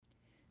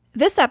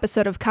This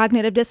episode of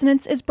Cognitive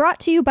Dissonance is brought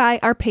to you by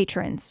our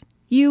patrons.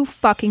 You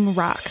fucking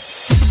rock.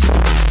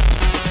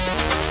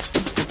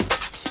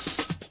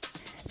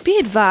 Be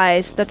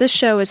advised that this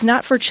show is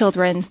not for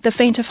children, the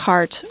faint of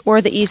heart,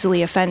 or the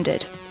easily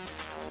offended.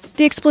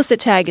 The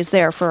explicit tag is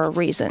there for a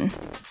reason.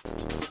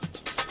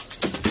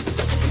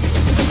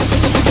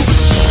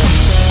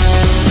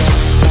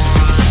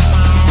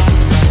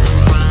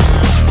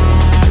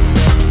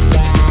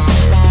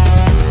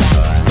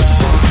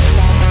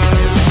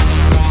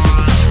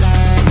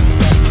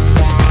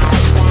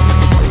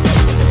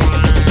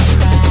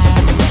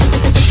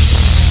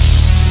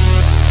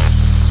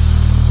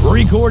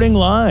 Recording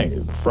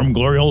live from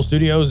Glory Hole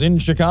Studios in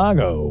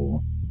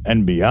Chicago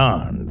and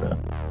beyond.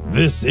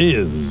 This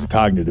is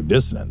Cognitive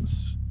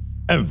Dissonance.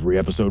 Every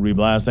episode we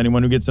blast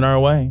anyone who gets in our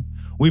way.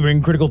 We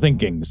bring critical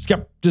thinking,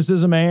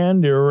 skepticism,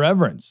 and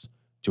irreverence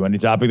to any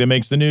topic that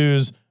makes the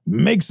news,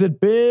 makes it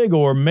big,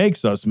 or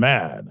makes us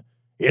mad.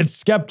 It's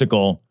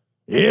skeptical,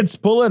 it's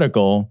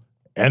political,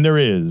 and there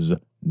is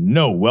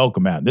no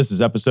welcome mat. This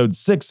is episode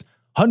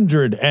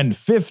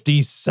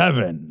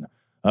 657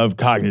 of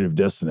Cognitive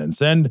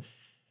Dissonance. And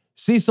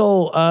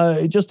Cecil,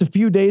 just a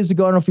few days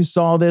ago, I don't know if you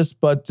saw this,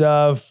 but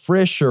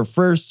Frisch or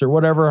First or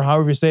whatever,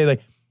 however you say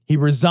it, he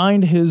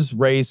resigned his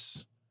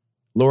race.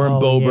 Lauren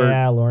Boebert.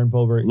 Yeah, Lauren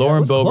Boebert.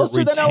 Lauren Boebert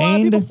closer retained. Than a lot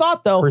of people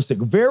thought, though.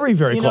 Very,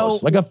 very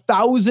close. Like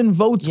 1,000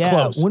 votes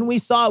close. When we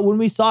saw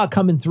it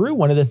coming through,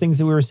 one of the things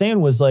that we were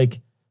saying was like,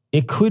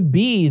 it could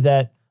be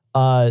that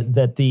there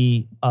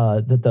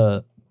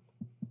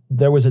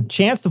was a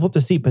chance to flip the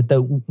seat, but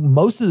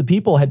most of the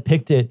people had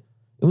picked it.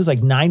 It was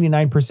like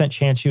 99%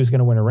 chance she was going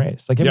to win a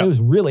race. Like, I mean, it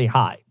was really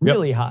high,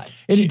 really high.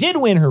 And she did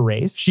win her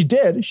race. She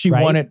did. She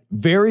won it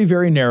very,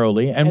 very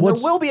narrowly. And there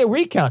will be a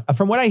recount.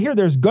 From what I hear,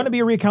 there's going to be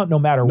a recount no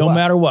matter what. No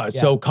matter what.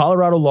 Yeah. So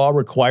Colorado law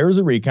requires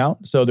a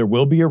recount. So there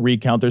will be a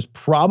recount. There's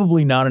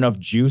probably not enough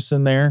juice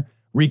in there.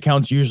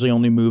 Recounts usually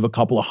only move a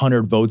couple of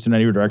hundred votes in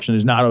any direction.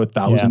 There's not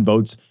 1,000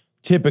 votes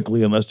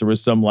typically, unless there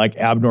was some like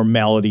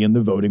abnormality in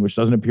the voting, which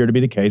doesn't appear to be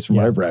the case from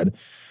what I've read.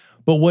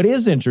 But what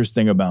is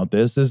interesting about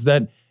this is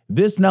that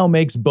this now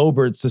makes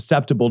Boebert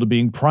susceptible to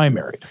being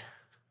primaried.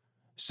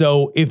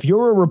 So if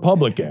you're a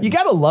Republican... You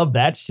got to love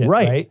that shit,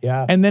 right?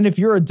 Yeah. And then if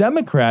you're a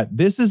Democrat,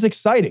 this is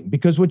exciting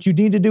because what you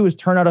need to do is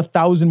turn out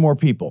 1,000 more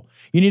people.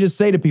 You need to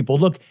say to people,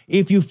 look,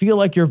 if you feel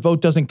like your vote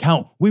doesn't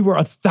count, we were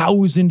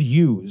 1,000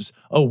 U's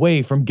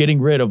away from getting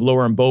rid of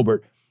Lauren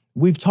Boebert.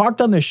 We've talked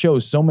on this show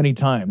so many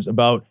times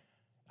about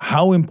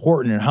how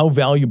important and how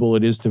valuable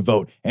it is to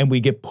vote. And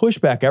we get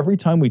pushback every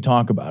time we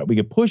talk about it. We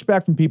get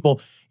pushback from people,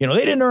 they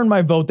didn't earn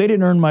my vote. They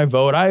didn't earn my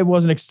vote. I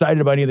wasn't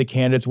excited about any of the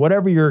candidates,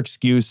 whatever your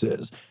excuse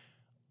is.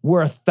 We're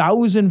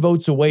 1,000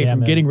 votes away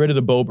from getting rid of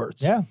the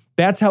Boeberts. Yeah.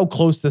 That's how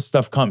close this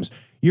stuff comes.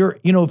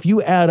 If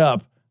you add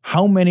up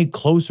how many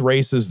close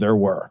races there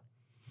were,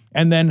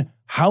 and then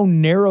how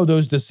narrow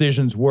those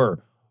decisions were,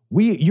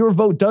 your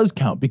vote does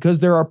count because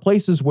there are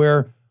places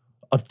where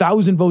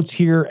 1,000 votes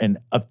here and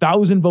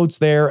 1,000 votes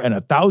there and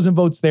 1,000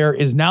 votes there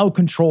is now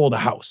control of the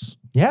House.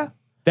 Yeah.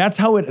 That's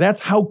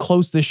how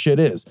close this shit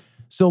is.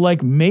 So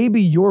like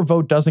maybe your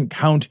vote doesn't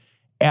count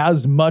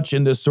as much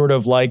in this sort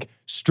of like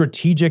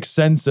strategic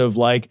sense of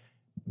like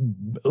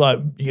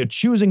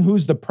choosing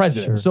who's the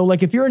president. Sure. So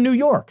like if you're in New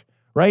York,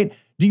 right?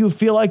 Do you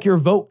feel like your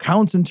vote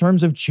counts in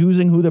terms of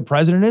choosing who the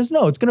president is?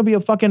 No, it's going to be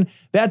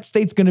that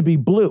state's going to be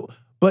blue,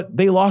 but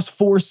they lost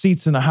 4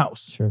 seats in the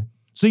House. Sure.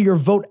 So your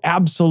vote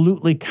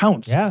absolutely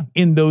counts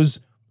in those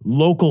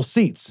local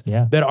seats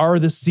that are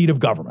the seat of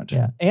government.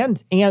 Yeah.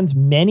 And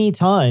many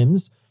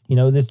times,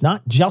 there's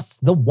not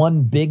just the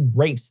one big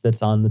race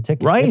that's on the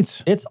ticket.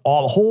 Right. It's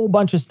a whole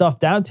bunch of stuff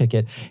down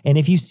ticket. And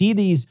if you see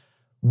these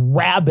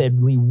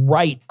rabidly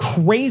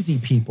crazy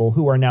people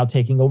who are now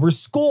taking over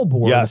school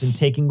boards and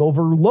taking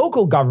over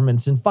local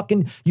governments and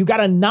you got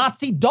a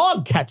Nazi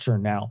dog catcher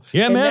now.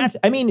 Yeah, and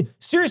man.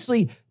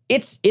 Seriously,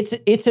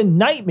 it's a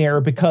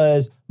nightmare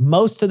because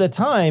most of the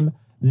time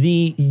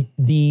the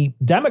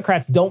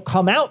Democrats don't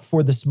come out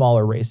for the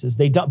smaller races.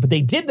 They don't, but they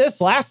did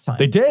this last time.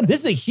 They did. This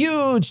is a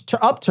huge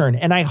upturn,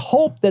 and I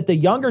hope that the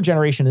younger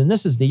generation, and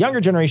the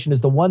younger generation is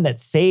the one that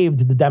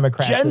saved the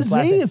Democrats. Gen Z,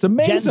 it's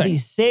amazing. Gen Z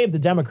saved the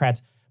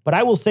Democrats. But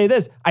I will say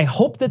this, I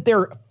hope that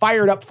they're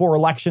fired up for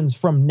elections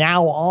from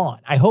now on.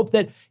 I hope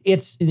that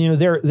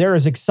they're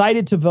as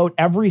excited to vote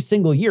every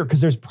single year because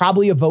there's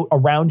probably a vote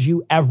around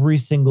you every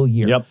single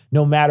year,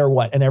 no matter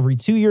what. And every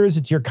 2 years,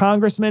 it's your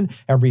congressman.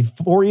 Every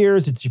 4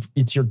 years,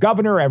 it's your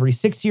governor. Every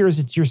 6 years,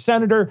 it's your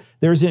senator.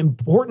 There's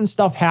important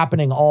stuff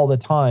happening all the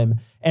time.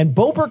 And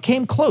Boebert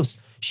came close.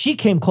 She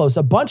came close.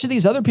 A bunch of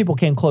these other people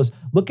came close.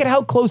 Look at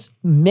how close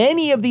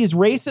many of these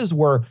races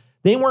were.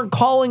 They weren't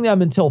calling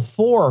them until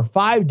 4 or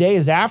 5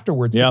 days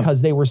afterwards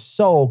because they were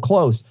so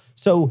close.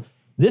 So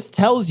this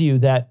tells you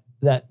that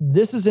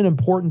this is an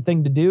important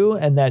thing to do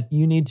and that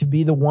you need to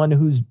be the one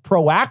who's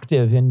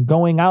proactive in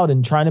going out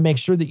and trying to make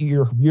sure that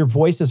your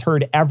voice is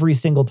heard every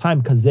single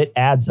time because it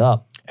adds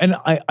up. And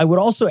I would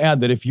also add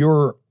that if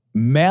you're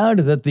mad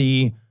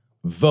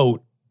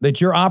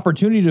that your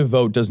opportunity to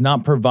vote does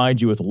not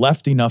provide you with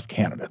left enough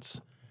candidates,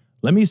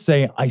 let me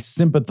say I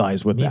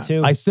sympathize with that.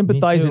 Too. I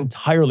sympathize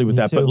entirely with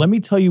that. But let me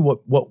tell you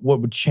what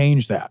would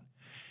change that.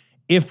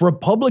 If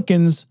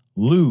Republicans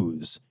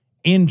lose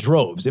in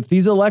droves, if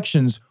these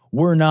elections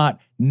were not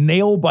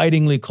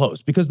nail-bitingly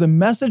close, because the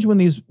message when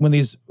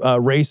these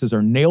races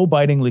are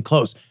nail-bitingly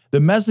close, the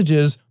message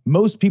is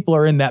most people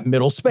are in that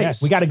middle space.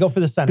 Yes, we got to go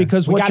for the center.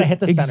 Because we got to hit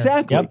the center.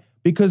 Exactly. Yep.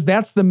 Because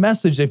that's the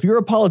message. If you're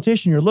a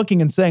politician, you're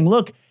looking and saying,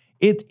 look,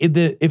 if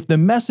the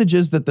message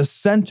is that the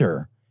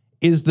center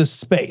is the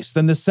space,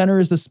 then the center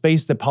is the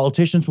space that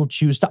politicians will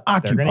choose to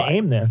occupy. They're going to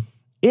aim there.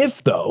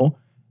 If, though,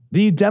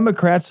 the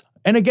Democrats,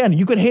 and again,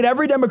 you could hate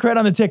every Democrat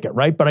on the ticket,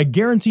 right? But I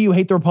guarantee you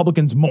hate the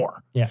Republicans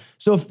more. Yeah.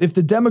 So if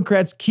the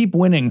Democrats keep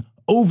winning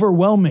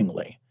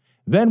overwhelmingly,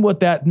 then what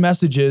that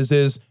message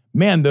is,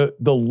 man,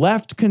 the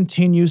left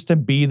continues to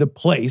be the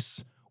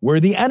place where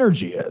the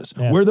energy is,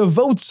 where the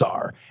votes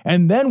are.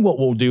 And then what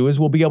we'll do is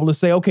we'll be able to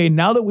say, okay,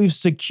 now that we've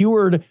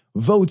secured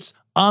votes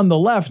on the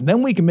left,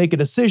 then we can make a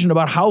decision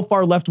about how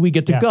far left we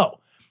get to go.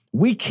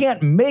 We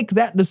can't make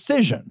that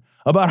decision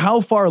about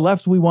how far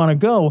left we want to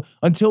go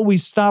until we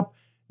stop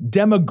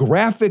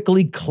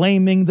demographically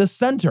claiming the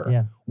center.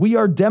 Yeah. We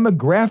are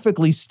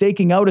demographically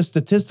staking out a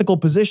statistical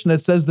position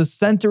that says the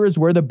center is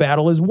where the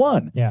battle is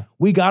won. Yeah.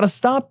 We got to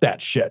stop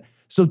that shit.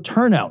 So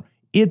turnout.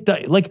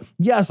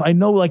 Yes, I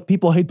know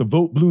people hate the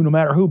vote blue no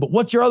matter who, but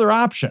what's your other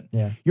option?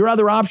 Yeah. Your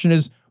other option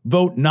is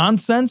vote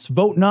nonsense,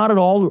 vote not at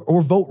all,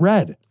 or vote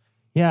red.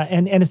 Yeah,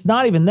 and it's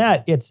not even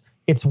that. It's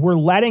we're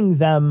letting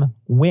them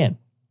win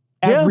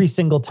every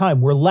single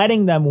time. We're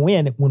letting them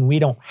win when we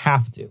don't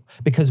have to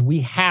because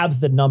we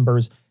have the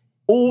numbers,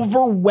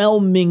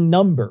 overwhelming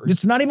numbers.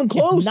 It's not even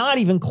close. It's not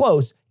even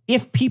close.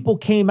 If people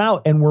came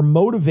out and were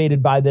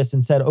motivated by this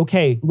and said,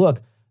 okay,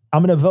 look,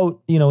 I'm going to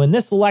vote, in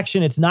this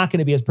election, it's not going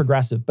to be as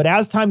progressive. But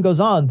as time goes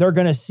on, they're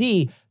going to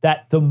see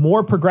that the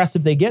more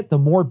progressive they get, the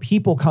more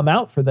people come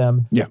out for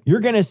them. Yeah.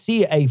 You're going to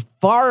see a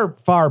far,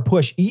 far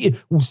push.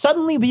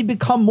 Suddenly we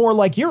become more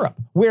like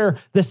Europe, where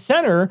the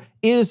center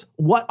is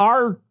what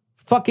our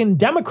fucking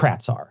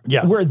Democrats are.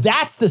 Yes. Where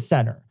that's the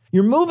center.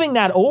 You're moving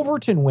that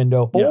Overton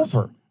window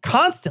over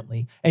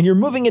constantly, and you're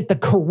moving it the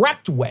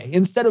correct way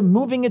instead of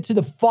moving it to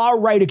the far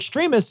right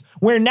extremists,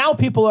 where now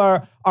people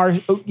are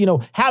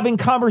having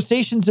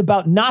conversations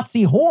about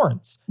Nazi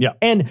horns. Yeah.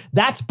 And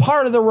that's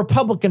part of the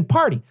Republican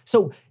Party.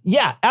 So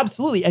yeah,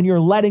 absolutely. And you're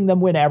letting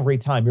them win every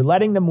time. You're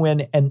letting them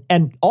win.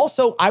 And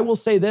also, I will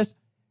say this,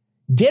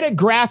 get a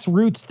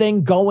grassroots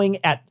thing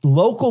going at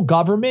local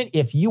government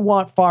if you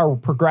want far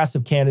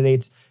progressive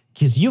candidates,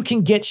 because you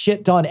can get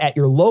shit done at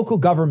your local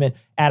government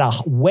at a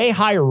way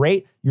higher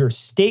rate. Your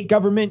state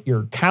government,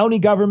 your county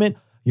government,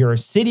 your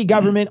city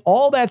government,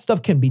 all that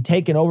stuff can be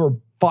taken over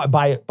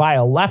by a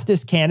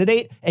leftist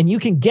candidate, and you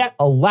can get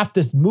a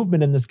leftist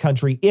movement in this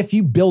country if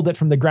you build it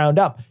from the ground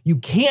up. You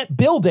can't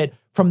build it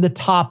from the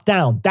top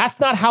down. That's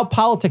not how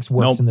politics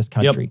works in this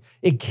country.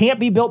 It can't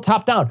be built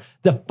top down.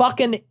 The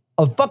fucking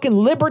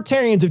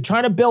libertarians are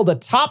trying to build a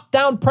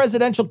top-down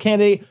presidential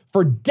candidate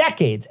for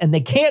decades, and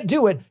they can't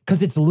do it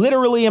because it's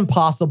literally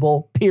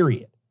impossible,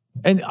 period.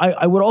 And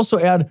I would also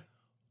add,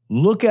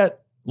 look at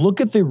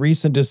the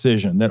recent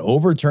decision that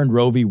overturned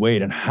Roe v.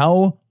 Wade and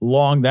how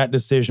long that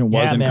decision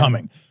was in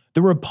coming.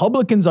 The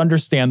Republicans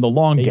understand the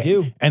long game.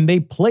 Do. And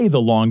they play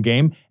the long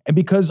game. And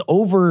because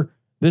over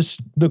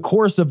the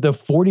course of the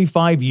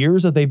 45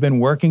 years that they've been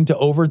working to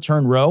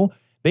overturn Roe,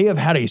 they have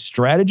had a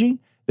strategy.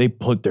 They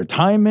put their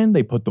time in.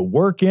 They put the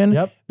work in.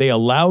 Yep. They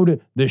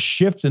allowed the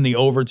shift in the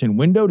Overton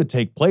window to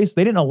take place.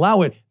 They didn't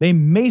allow it. They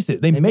maced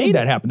it. They made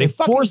that happen. They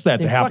forced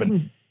that to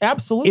happen.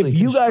 Absolutely.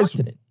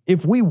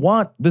 If we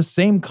want the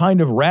same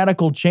kind of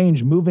radical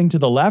change moving to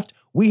the left,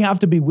 we have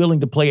to be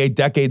willing to play a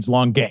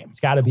decades-long game. It's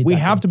got to be. We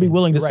have to be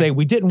willing to say,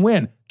 we didn't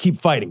win, keep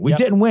fighting. We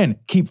didn't win,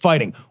 keep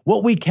fighting.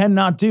 What we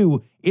cannot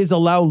do is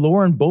allow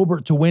Lauren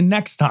Boebert to win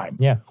next time.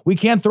 Yeah. We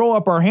can't throw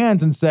up our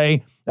hands and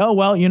say, oh,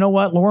 well, you know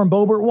what? Lauren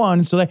Boebert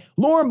won. So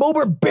Lauren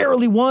Boebert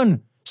barely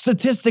won.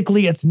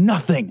 Statistically, it's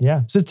nothing.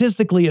 Yeah.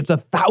 Statistically, it's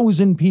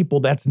 1,000 people.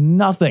 That's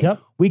nothing.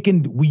 Yep. We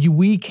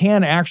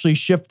can actually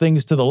shift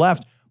things to the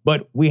left,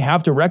 but we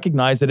have to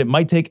recognize that it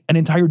might take an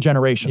entire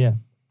generation. Yeah.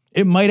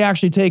 It might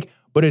actually take,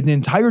 but an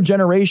entire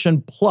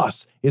generation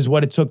plus is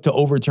what it took to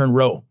overturn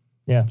Roe.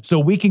 Yeah. So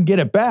we can get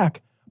it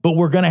back, but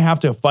we're going to have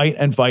to fight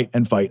and fight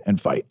and fight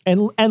and fight.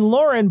 And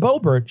Lauren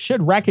Boebert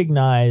should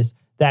recognize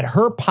that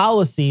her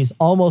policies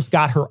almost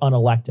got her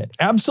unelected.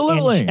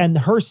 Absolutely. And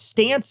her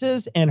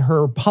stances and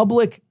her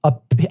public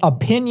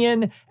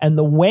opinion and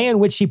the way in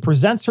which she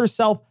presents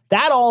herself,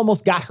 that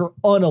almost got her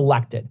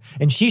unelected.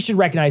 And she should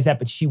recognize that,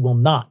 but she will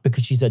not,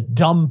 because she's a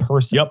dumb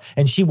person. Yep.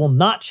 And she will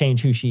not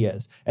change who she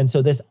is. And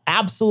so this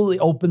absolutely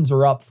opens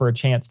her up for a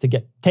chance to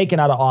get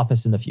taken out of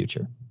office in the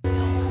future.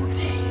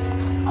 Days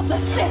of the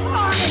Sith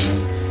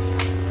Army.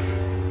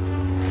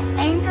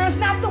 Anger is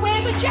not the way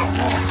of the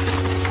Jedi.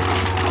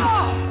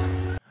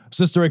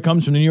 This story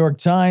comes from the New York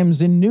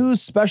Times. In new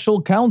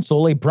special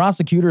counsel, a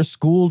prosecutor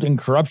schooled in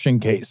corruption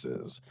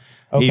cases.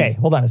 Okay,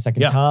 hold on a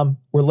second, Yeah. Tom.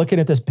 We're looking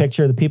at this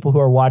picture. The people who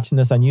are watching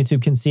this on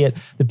YouTube can see it.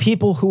 The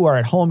people who are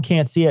at home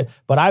can't see it.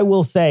 But I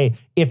will say,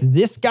 if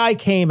this guy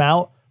came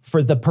out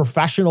for The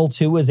Professional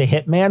 2 as a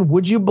hitman,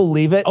 would you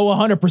believe it? Oh,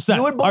 100%.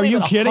 You would believe Are you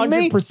it kidding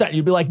me? 100%.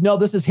 You'd be like, no,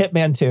 this is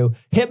Hitman 2.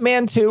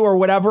 Hitman 2 or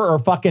whatever, or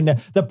fucking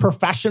The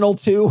Professional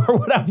 2 or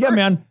whatever. Yeah,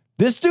 man.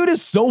 This dude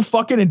is so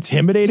fucking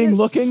intimidating He's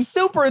looking.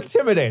 super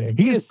intimidating.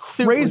 He He's is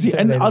super crazy. And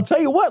intimidating. I'll tell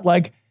you what,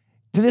 like,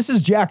 this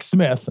is Jack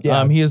Smith.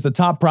 Yeah. He is the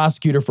top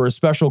prosecutor for a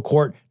special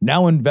court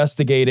now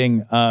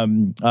investigating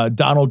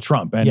Donald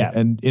Trump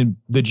and in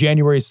the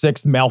January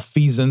 6th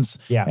malfeasance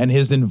and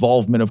his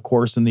involvement, of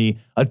course, in the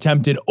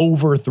attempted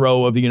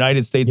overthrow of the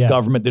United States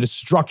government, the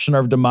destruction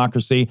of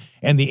democracy,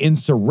 and the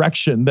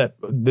insurrection that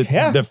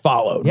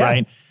followed,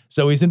 right?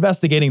 So he's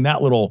investigating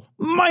that little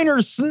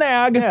minor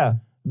snag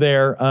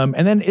there.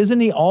 And then isn't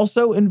he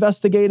also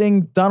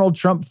investigating Donald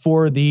Trump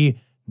for the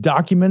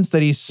documents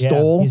that he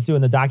stole? Yeah, he's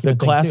doing the document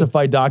the thing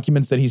classified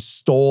documents that he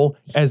stole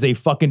as a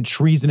fucking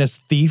treasonous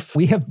thief.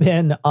 We have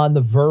been on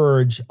the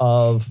verge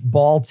of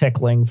ball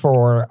tickling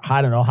for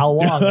I don't know how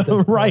long at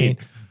this Right.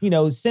 point. You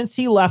know, since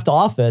he left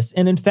office,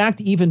 and in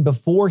fact, even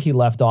before he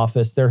left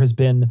office, there has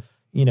been,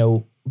 you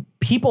know,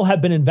 people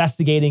have been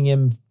investigating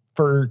him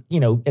for, you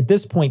know, at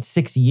this point,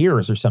 6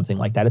 years or something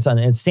like that. It's an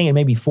insane,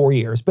 maybe 4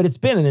 years, but it's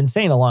been an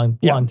insane, long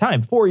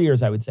time. 4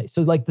 years, I would say.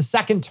 So like the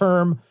second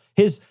term,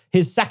 his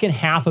second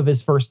half of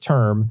his first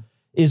term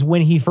is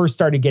when he first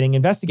started getting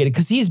investigated,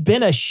 because he's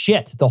been a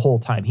shit the whole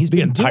time. He's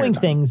been doing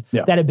things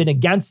that have been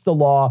against the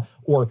law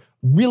or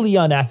really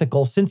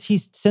unethical since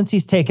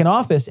he's taken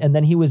office. And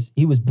then he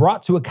was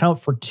brought to account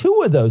for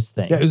 2 of those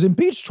things. Yeah, he was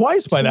impeached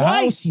twice by the House.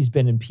 Twice he's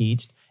been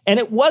impeached. And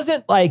it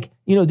wasn't like,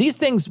 you know, these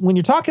things, when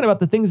you're talking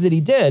about the things that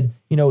he did,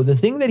 you know, the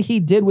thing that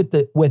he did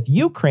with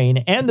Ukraine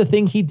and the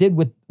thing he did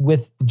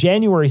with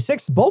January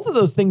 6th, both of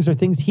those things are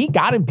things he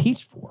got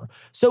impeached for.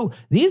 So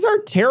these are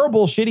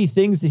terrible, shitty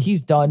things that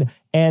he's done.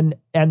 And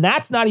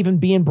that's not even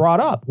being brought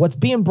up. What's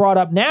being brought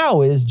up now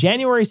is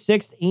January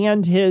 6th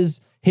and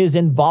his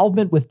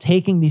involvement with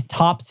taking these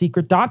top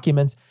secret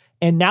documents.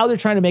 And now they're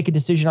trying to make a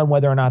decision on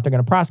whether or not they're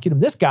going to prosecute him.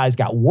 This guy's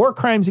got war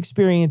crimes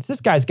experience. This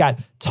guy's got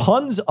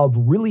tons of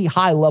really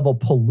high level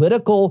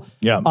political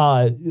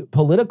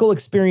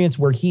experience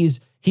where he's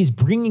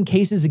bringing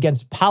cases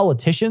against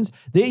politicians.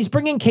 He's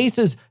bringing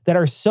cases that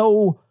are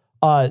so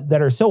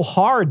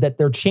hard that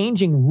they're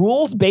changing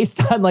rules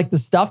based on like the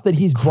stuff that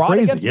he's brought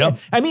against.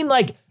 I mean,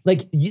 like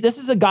this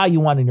is a guy you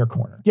want in your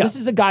corner. Yeah. This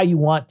is a guy you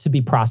want to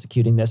be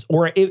prosecuting this,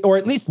 or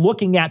at least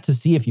looking at to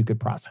see if you could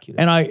prosecute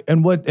it.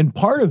 And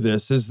part of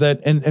this is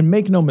that, and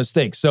make no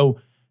mistake, so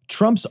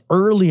Trump's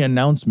early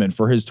announcement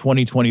for his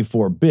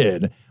 2024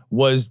 bid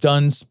was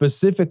done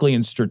specifically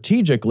and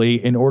strategically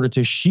in order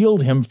to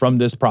shield him from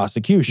this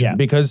prosecution,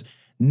 because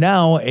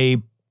now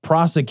a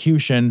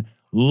prosecution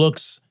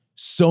looks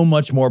so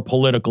much more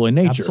political in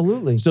nature.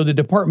 Absolutely. So the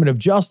Department of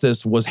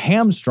Justice was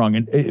hamstrung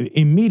and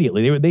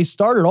immediately. They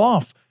started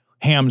off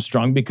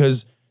hamstrung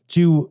because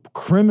to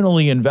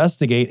criminally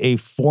investigate a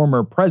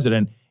former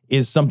president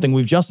is something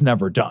we've just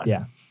never done.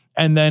 Yeah.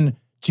 And then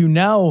to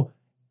now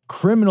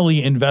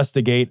criminally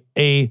investigate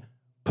a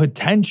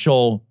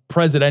potential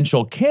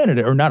presidential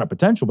candidate, or not a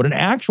potential, but an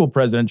actual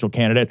presidential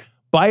candidate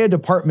by a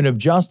Department of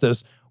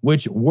Justice,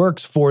 which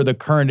works for the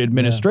current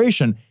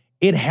administration,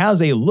 it has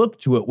a look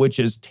to it which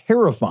is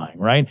terrifying,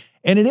 right?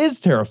 And it is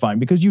terrifying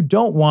because you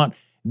don't want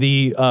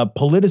the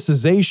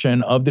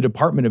politicization of the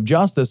Department of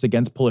Justice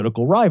against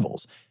political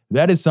rivals.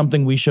 That is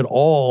something we should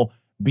all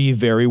be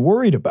very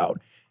worried about.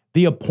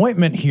 The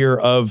appointment here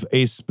of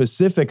a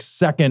specific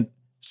a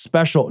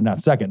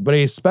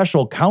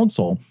special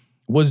counsel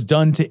was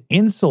done to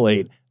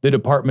insulate the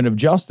Department of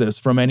Justice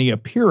from any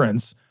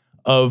appearance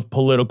of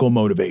political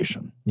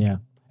motivation. Yeah.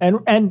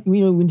 And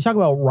you know, when you talk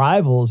about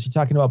rivals, you're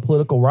talking about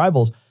political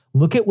rivals.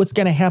 Look at what's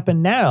going to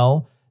happen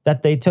now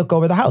that they took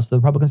over the House. The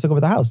Republicans took over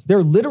the House.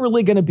 They're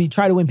literally going to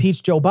try to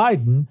impeach Joe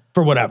Biden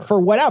for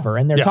whatever.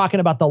 And they're talking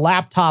about the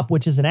laptop,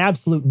 which is an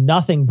absolute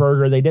nothing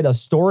burger. They did a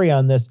story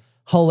on this,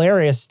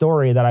 hilarious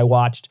story that I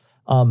watched.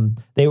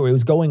 It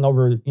was going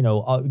over, you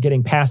know,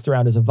 getting passed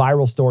around as a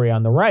viral story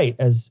on the right,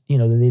 as, you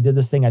know, they did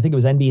this thing. I think it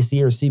was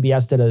NBC or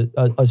CBS did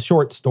a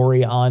short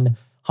story on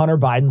Hunter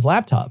Biden's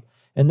laptop.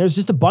 And there's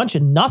just a bunch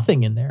of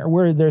nothing in there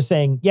where they're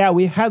saying, yeah,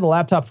 we've had the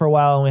laptop for a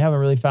while and we haven't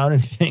really found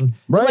anything.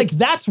 Right. Like,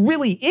 that's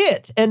really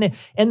it. And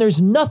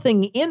there's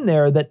nothing in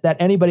there that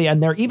anybody,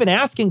 and they're even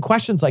asking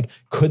questions like,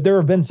 could there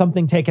have been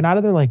something taken out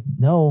of there? Like,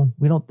 no,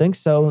 we don't think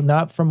so.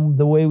 Not from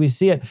the way we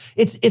see it.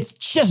 It's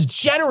just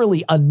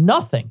generally a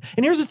nothing.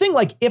 And here's the thing,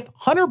 like, if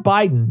Hunter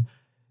Biden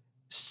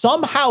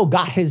somehow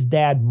got his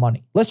dad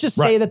money, let's just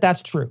say that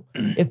that's true.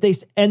 If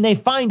they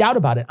find out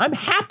about it, I'm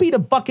happy to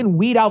fucking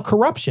weed out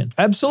corruption.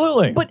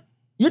 Absolutely. But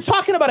you're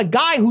talking about a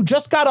guy who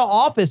just got out of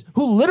office,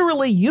 who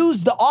literally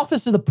used the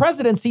office of the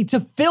presidency to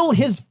fill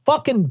his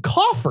fucking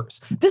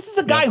coffers. This is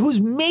a guy who's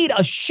made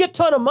a shit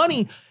ton of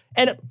money,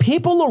 and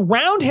people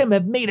around him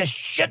have made a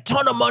shit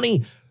ton of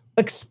money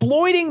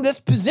exploiting this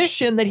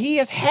position that he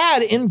has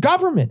had in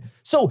government.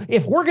 So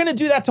if we're going to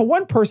do that to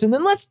one person,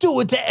 then let's do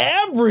it to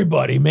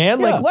everybody, man.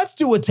 Yeah. Like, let's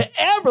do it to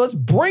let's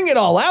bring it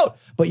all out.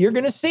 But you're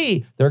going to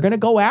see, they're going to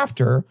go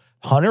after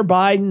Hunter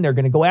Biden. They're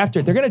going to go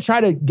after, they're going to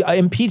try to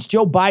impeach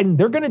Joe Biden.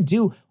 They're going to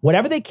do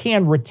whatever they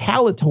can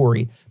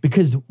retaliatory,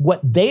 because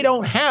what they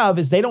don't have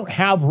is they don't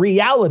have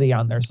reality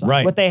on their side.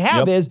 Right. What they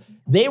have is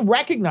they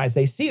recognize,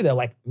 they're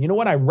like, you know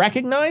what? I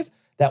recognize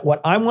that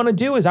what I want to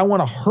do is I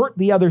want to hurt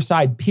the other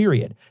side,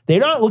 period. They're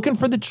not looking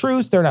for the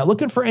truth. They're not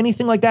looking for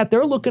anything like that.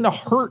 They're looking to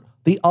hurt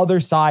the other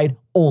side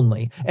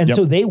only. And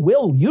so they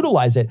will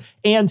utilize it.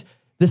 And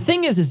the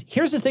thing is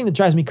here's the thing that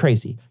drives me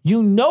crazy.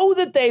 You know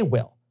that they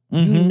will.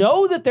 You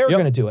know that they're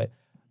going to do it.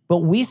 But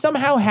we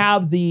somehow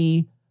have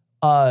the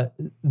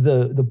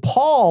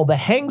pall that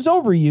hangs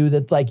over you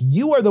that's like,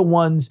 you are the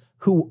ones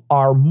who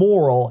are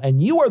moral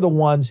and you are the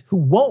ones who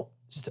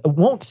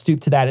won't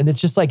stoop to that. And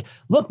it's just like,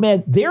 look,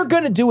 man, they're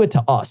going to do it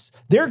to us.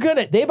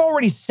 They've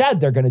already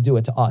said they're going to do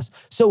it to us.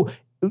 So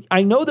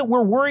I know that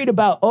we're worried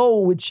about,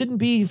 it shouldn't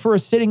be for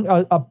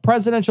a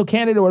presidential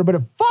candidate or whatever,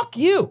 but fuck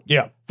you.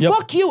 Yeah.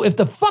 Fuck you. If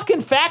the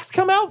fucking facts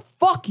come out,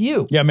 fuck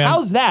you. Yeah, man.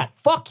 How's that?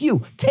 Fuck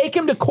you. Take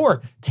him to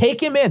court.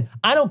 Take him in.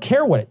 I don't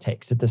care what it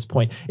takes at this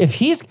point. If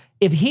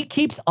he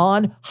keeps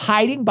on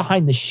hiding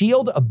behind the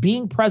shield of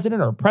being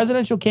president or a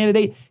presidential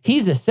candidate,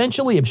 he's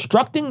essentially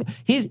obstructing.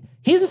 He's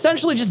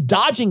essentially just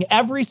dodging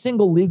every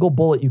single legal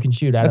bullet you can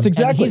shoot at him. That's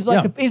exactly.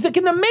 And he's like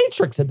in the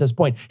Matrix at this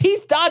point.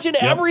 He's dodging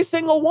every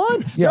single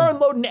one. They're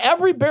unloading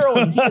every barrel,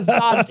 and he has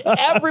dodged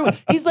every.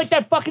 He's like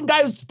that fucking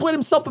guy who split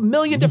himself a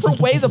million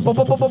different ways.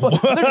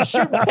 They're just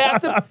shooting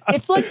past him.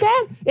 It's like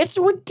that. It's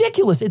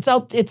ridiculous. It's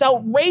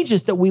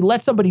outrageous that we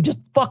let somebody just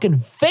fucking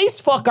face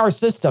fuck our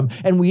system,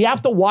 and we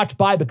have to watch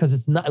by because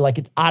it's not like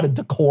it's out of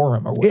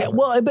decorum or whatever. Yeah,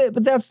 well,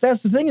 but that's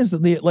the thing is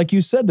that like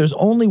you said, there's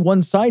only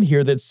one side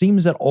here that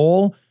seems at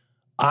all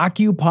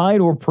occupied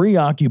or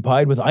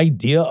preoccupied with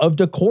idea of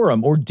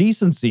decorum or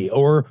decency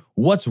or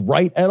what's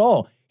right at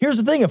all. Here's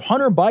the thing. If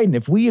Hunter Biden,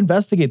 if we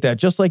investigate that,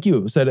 just like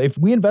you said, if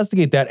we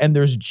investigate that and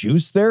there's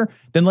juice there,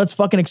 then let's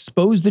fucking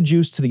expose the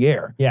juice to the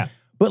air. Yeah.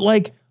 But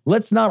like,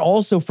 let's not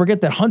also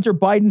forget that Hunter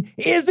Biden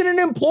isn't an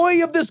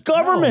employee of this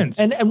government.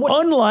 No. And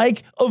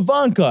unlike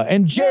Ivanka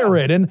and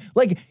Jared and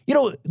like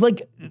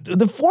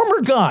the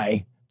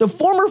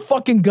former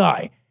fucking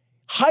guy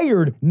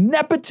hired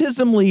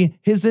nepotismally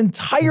his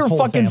entire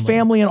fucking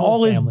family and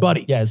all his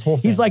buddies. Yeah, his whole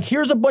family. He's like,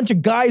 here's a bunch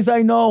of guys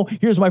I know.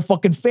 Here's my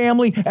fucking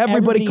family.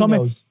 Everybody come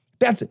in.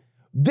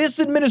 This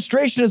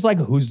administration is like,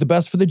 who's the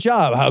best for the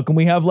job? How can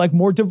we have like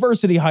more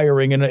diversity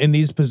hiring in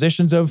these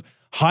positions of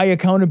high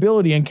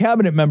accountability and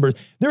cabinet members?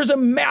 There's a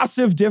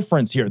massive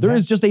difference here. There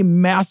is just a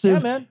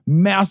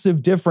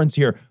massive difference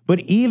here. But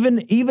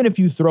even if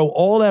you throw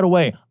all that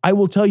away, I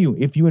will tell you,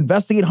 if you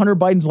investigate Hunter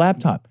Biden's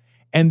laptop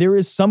and there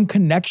is some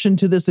connection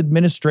to this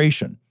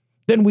administration,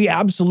 then we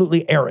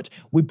absolutely air it.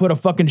 We put a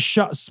fucking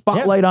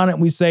spotlight on it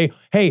and we say,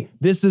 hey,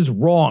 this is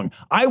wrong.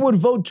 I would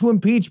vote to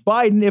impeach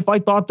Biden if I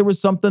thought there was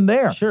something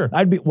there. Sure.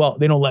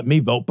 They don't let me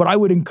vote, but I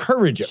would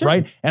encourage it,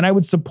 right? And I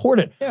would support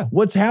it. Yeah.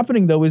 What's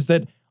happening though is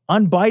that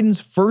on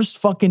Biden's first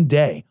fucking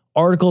day,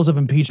 articles of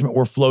impeachment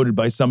were floated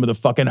by some of the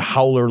fucking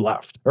howler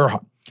left, or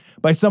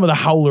by some of the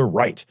howler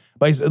right.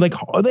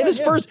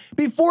 First,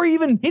 before he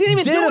even didn't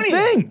even did do a anything.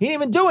 thing. He didn't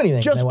even do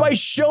anything. Just by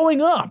showing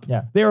up.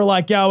 Yeah. They were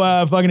like,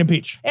 fucking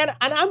impeach. And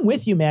I'm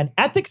with you, man.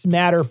 Ethics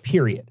matter,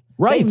 period.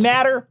 Right. They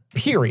matter,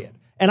 period.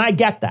 And I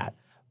get that.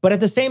 But at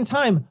the same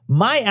time,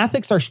 my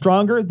ethics are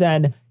stronger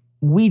than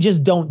we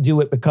just don't do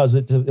it because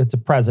it's a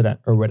president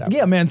or whatever.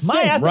 Yeah, man.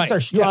 My ethics are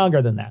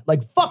stronger than that.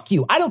 Like, fuck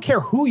you. I don't care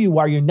who you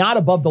are. You're not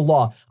above the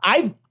law.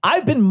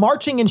 I've been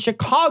marching in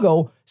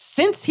Chicago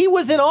since he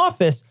was in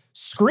office,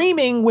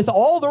 screaming with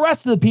all the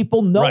rest of the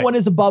people, no one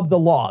is above the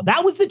law.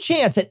 That was the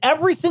chance at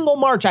every single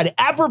march I'd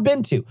ever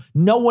been to.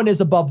 No one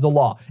is above the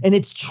law. And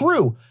it's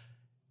true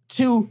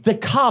to the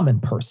common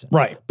person.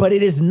 Right. But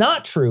it is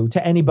not true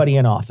to anybody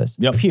in office,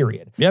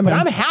 period. Yeah, but man.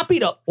 I'm happy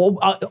to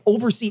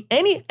oversee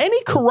any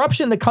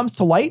corruption that comes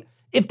to light.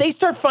 If they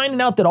start finding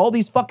out that all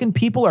these fucking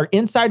people are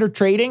insider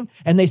trading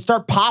and they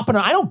start popping,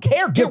 I don't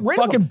care. Get rid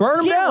of them. Burn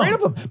them down. Get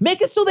rid of them.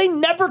 Make it so they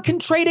never can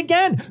trade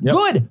again. Yep.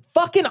 Good.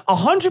 Fucking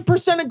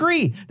 100%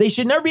 agree. They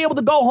should never be able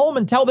to go home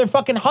and tell their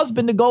fucking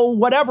husband to go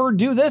whatever,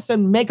 do this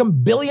and make them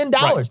 $1 billion.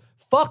 Right.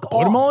 Fuck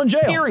Put them all in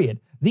jail.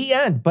 Period. The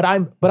end. But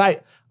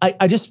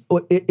I just,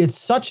 it's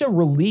such a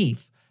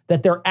relief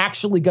that they're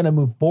actually going to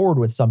move forward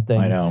with something.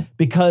 I know.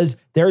 Because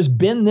there's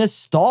been this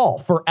stall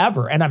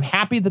forever. And I'm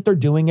happy that they're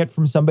doing it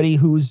from somebody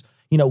who's,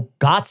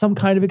 got some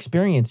kind of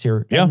experience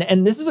here. Yeah.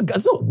 And this is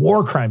a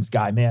war crimes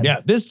guy, man.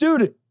 Yeah. This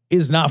dude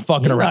is not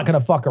fucking around. He's not going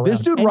to fuck around. This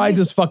dude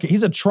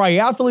he's a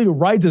triathlete who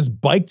rides his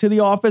bike to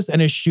the office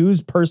and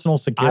eschews personal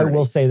security. I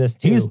will say this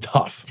too. He's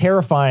tough.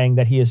 Terrifying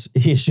that he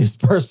eschews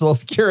personal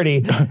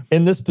security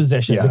in this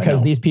position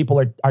because these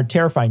people are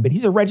terrifying, but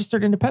he's a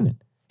registered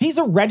independent. He's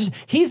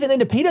he's an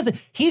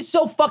independent. He's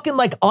so fucking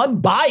like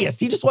unbiased.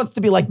 He just wants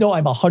to be like, no,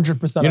 I'm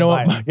 100% You know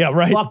unbiased. what? Yeah,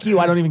 right. Fuck you.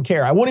 I don't even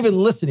care. I won't even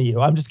listen to you.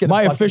 I'm just going to.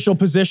 My official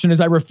position is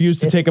I refuse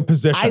to take a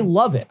position. I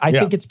love it. I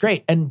think it's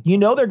great. And you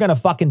know they're going to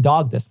fucking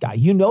dog this guy.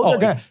 You know they're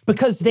going to,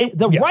 because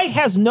the right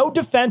has no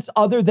defense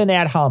other than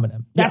ad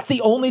hominem. That's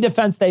the only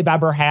defense they've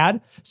ever had.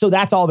 So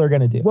that's all they're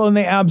going to do. Well, and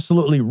they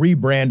absolutely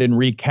rebrand and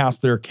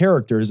recast their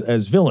characters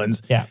as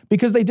villains. Yeah.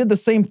 Because they did the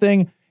same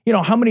thing. You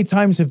know, how many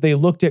times have they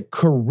looked at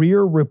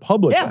career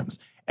Republicans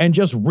and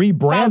just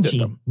rebranded Fauci,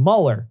 them?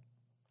 Mueller,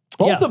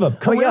 both of them,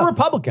 career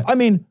Republicans. I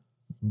mean,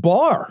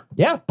 Barr.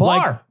 Yeah,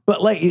 Barr.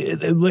 But like,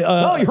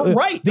 no, you're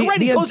right. You're right.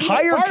 The It goes even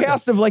entire farther.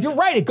 cast of like, you're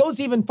right. It goes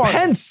even farther.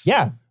 Pence.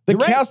 Yeah. The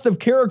cast of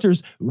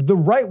characters, the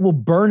right will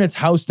burn its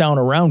house down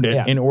around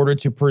it in order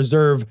to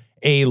preserve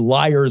a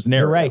liar's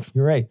narrative.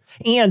 You're right.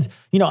 And,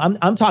 you know,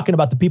 I'm talking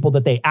about the people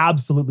that they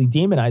absolutely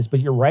demonize,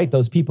 but you're right.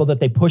 Those people that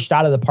they pushed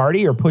out of the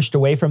party or pushed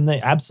away from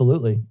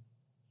absolutely.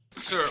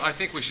 Sir, I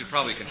think we should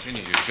probably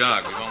continue your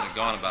jog. We've only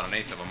gone about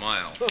 1/8 of a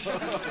mile.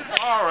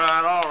 All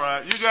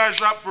right. You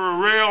guys up for a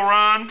real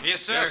run?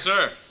 Yes, sir. Yes,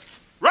 sir.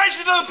 Race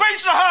you to the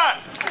Pizza Hut!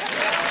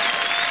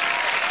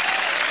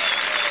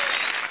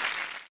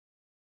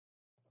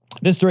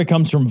 This story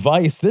comes from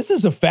Vice. This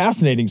is a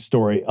fascinating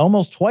story.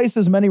 Almost twice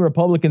as many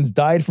Republicans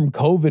died from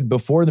COVID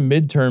before the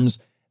midterms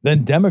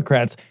than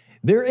Democrats.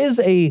 There is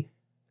a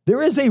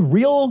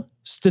real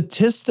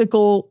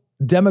statistical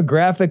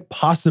demographic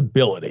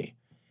possibility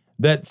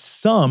that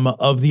some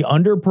of the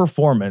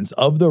underperformance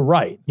of the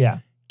right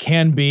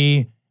can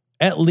be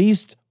at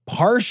least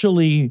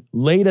partially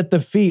laid at the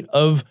feet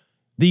of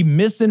the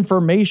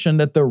misinformation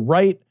that the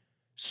right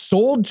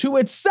sold to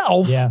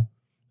itself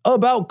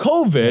about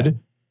COVID,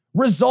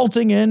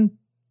 resulting in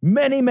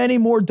many, many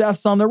more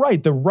deaths on the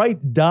right. The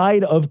right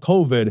died of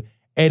COVID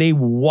at a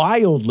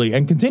wildly,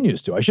 and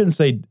continues to, I shouldn't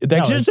say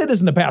this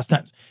in the past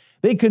tense.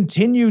 They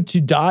continue to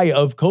die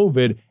of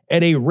COVID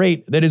at a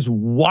rate that is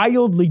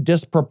wildly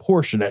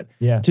disproportionate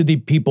to the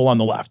people on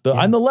the left.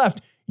 On the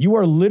left, you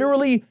are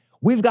literally,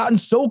 we've gotten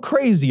so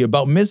crazy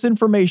about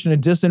misinformation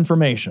and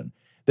disinformation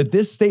that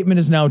this statement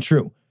is now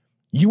true.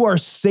 You are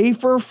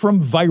safer from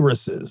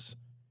viruses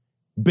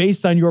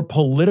based on your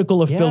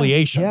political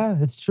affiliation. Yeah,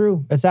 it's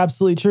true. It's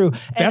absolutely true.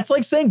 That's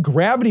like saying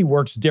gravity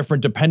works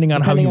different depending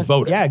on how you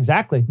voted. Yeah,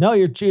 exactly. No,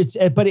 you're true.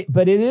 But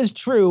it is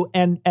true.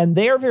 And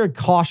they are very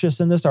cautious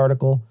in this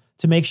article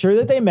to make sure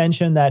that they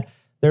mention that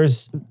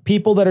there's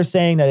people that are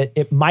saying that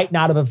it might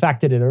not have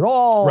affected it at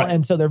all. Right.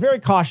 And so they're very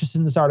cautious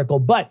in this article.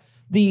 But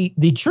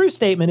the true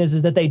statement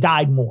is that they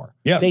died more.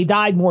 Yes. They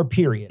died more,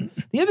 period.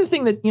 The other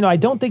thing that, I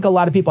don't think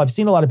I've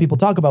seen a lot of people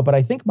talk about, but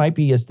I think might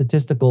be a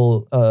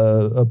statistical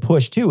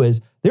push too,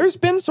 is there's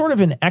been sort of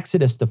an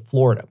exodus to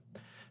Florida.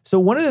 So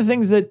one of the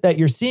things that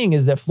you're seeing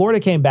is that Florida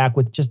came back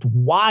with just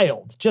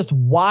wild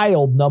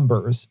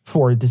numbers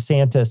for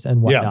DeSantis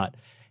and whatnot.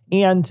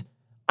 And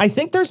I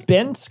think there's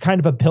been kind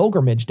of a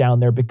pilgrimage down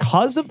there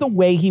because of the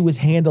way he was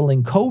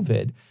handling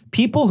COVID.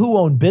 People who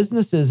own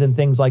businesses and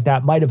things like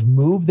that might have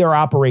moved their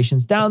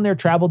operations down there,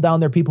 traveled down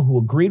there, people who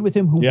agreed with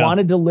him, who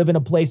wanted to live in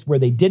a place where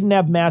they didn't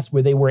have masks,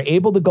 where they were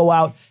able to go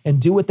out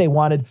and do what they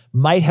wanted,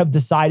 might have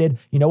decided,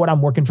 you know what,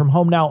 I'm working from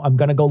home now, I'm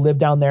going to go live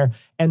down there.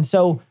 And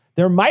so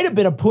there might have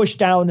been a push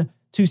down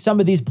to some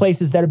of these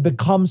places that have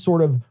become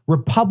sort of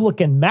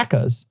Republican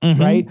meccas,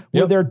 right?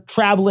 Where they're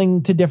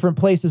traveling to different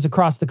places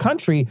across the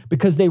country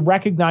because they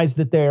recognize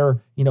that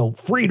their,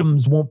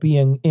 freedoms won't be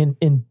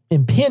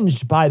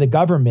impinged by the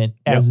government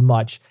as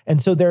much.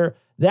 And so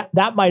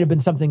that might have been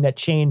something that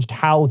changed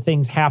how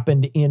things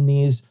happened in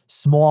these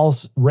small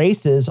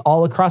races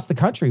all across the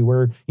country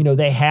where,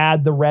 they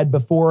had the red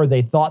before,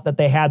 they thought that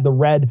they had the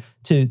red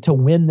to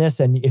win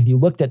this. And if you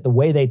looked at the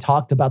way they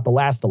talked about the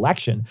last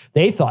election,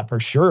 they thought for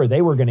sure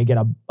they were going to get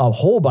a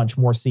whole bunch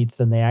more seats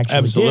than they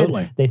actually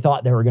did. They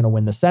thought they were going to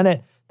win the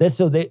Senate. There's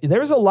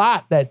a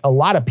lot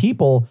of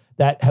people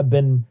that have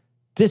been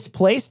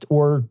displaced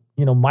or,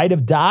 might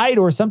have died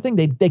or something.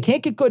 They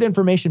can't get good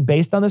information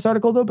based on this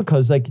article though,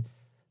 because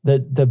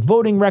the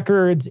voting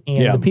records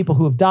and the people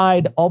who have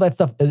died, all that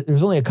stuff,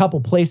 there's only a couple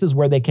places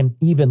where they can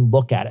even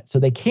look at it. So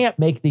they can't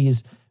make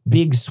these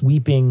big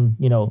sweeping,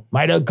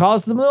 might have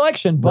caused them an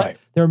election, but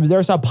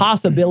there's a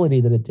possibility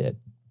that it did.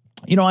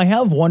 I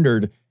have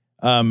wondered,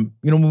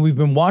 when we've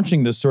been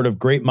watching this sort of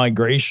great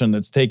migration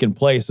that's taken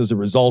place as a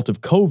result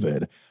of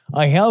COVID,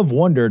 I have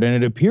wondered, and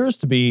it appears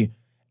to be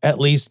at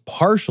least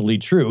partially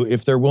true,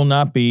 if there will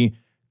not be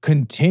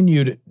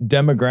continued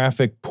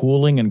demographic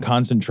pooling and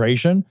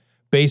concentration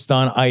based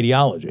on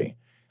ideology.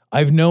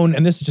 I've known,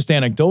 and this is just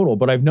anecdotal,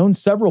 but I've known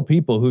several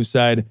people who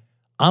said,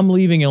 I'm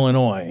leaving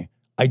Illinois.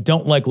 I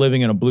don't like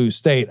living in a blue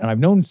state. And I've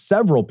known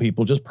several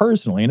people just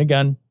personally, and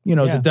again,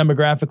 is it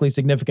demographically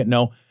significant?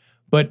 No,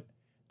 but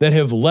that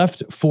have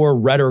left for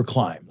redder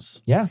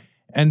climes. Yeah.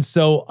 And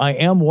so I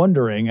am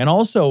wondering, and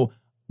also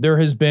there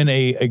has been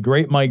a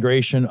great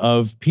migration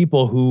of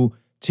people who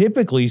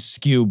typically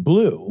skew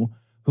blue,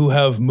 who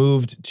have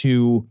moved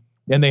to,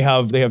 and they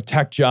have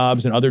tech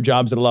jobs and other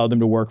jobs that allow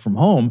them to work from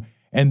home.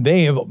 And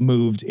they have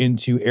moved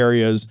into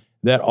areas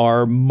that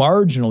are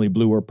marginally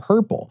blue or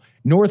purple.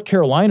 North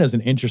Carolina is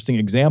an interesting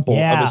example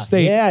of a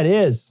state it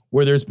is.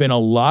 where there's been a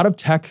lot of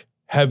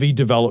tech-heavy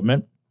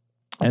development,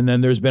 and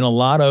then there's been a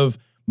lot of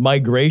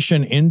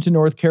migration into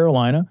North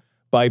Carolina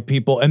by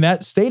people, and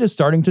that state is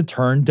starting to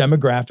turn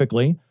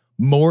demographically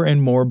more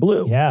and more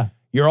blue. Yeah.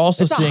 You're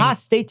also It's seeing a hot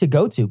state to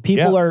go to.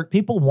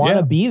 People want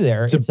to be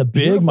there. It's a big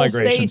beautiful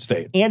migration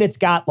state. And it's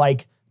got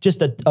like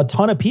just a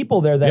ton of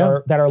people there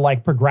that are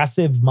like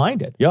progressive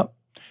minded. Yep.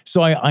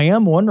 So I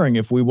am wondering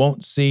if we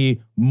won't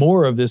see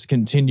more of this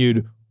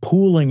continued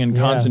pooling and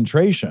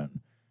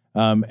concentration,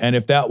 and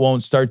if that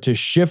won't start to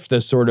shift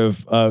the sort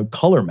of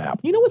color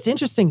map. You know what's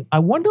interesting? I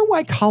wonder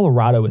why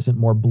Colorado isn't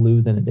more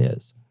blue than it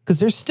is. Because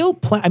there's still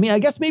I mean, I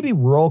guess maybe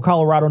rural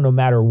Colorado, no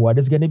matter what,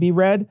 is going to be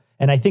red.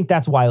 And I think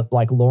that's why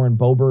like Lauren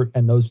Boebert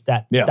and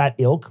that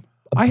ilk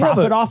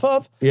profit off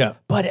of. Yeah.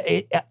 But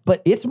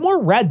it's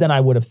more red than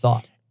I would have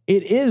thought.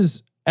 It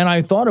is. And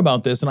I thought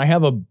about this, and I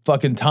have a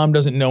fucking Tom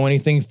doesn't know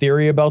anything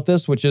theory about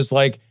this, which is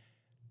like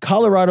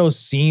Colorado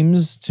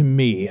seems to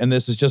me, and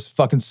this is just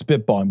fucking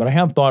spitballing, but I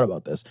have thought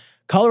about this.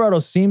 Colorado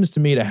seems to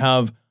me to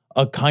have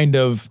a kind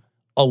of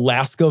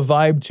Alaska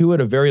vibe to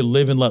it, a very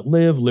live and let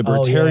live,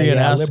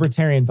 libertarian-esque.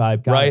 Libertarian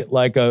vibe, got right? it.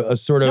 Like a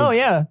sort of,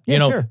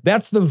 sure.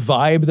 That's the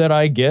vibe that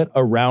I get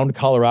around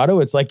Colorado.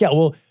 It's like,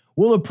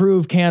 we'll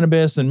approve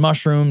cannabis and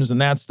mushrooms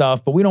and that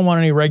stuff, but we don't want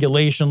any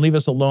regulation. Leave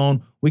us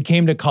alone. We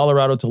came to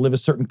Colorado to live a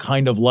certain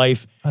kind of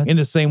life in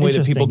the same way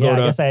that people go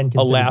to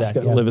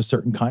Alaska to live a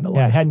certain kind of life.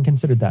 Yeah, I hadn't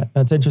considered that.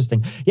 That's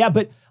interesting. Yeah,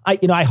 but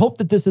I hope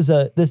that this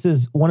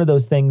is one of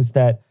those things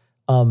that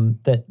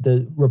that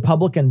the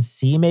Republicans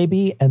see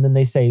maybe, and then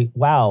they say,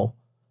 wow,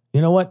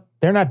 you know what?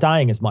 They're not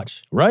dying as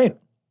much. Right.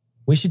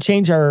 We should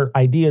change our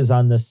ideas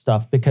on this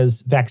stuff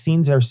because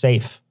vaccines are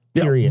safe.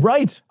 Period. Yeah,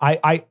 right.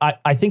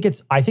 I think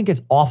it's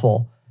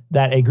awful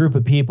that a group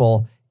of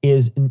people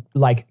is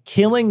like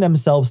killing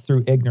themselves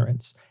through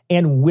ignorance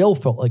and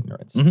willful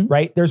ignorance,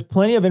 right? There's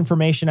plenty of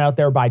information out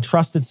there by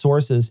trusted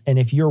sources. And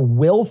if you're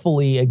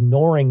willfully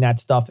ignoring that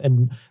stuff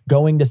and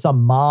going to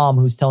some mom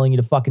who's telling you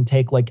to fucking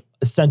take like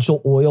essential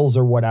oils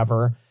or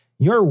whatever,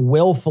 you're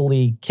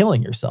willfully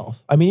killing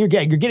yourself. I mean, you're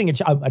getting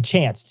a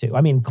chance to. I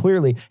mean,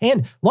 clearly.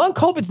 And long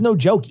COVID's no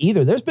joke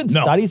either. There's been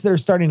studies that are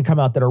starting to come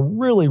out that are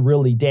really,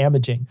 really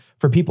damaging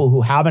for people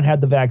who haven't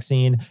had the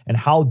vaccine and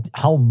how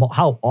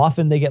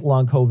often they get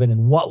long COVID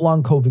and what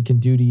long COVID can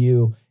do to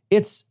you.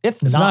 It's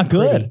not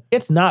good. Pretty.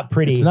 It's not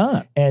pretty. It's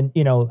not. And,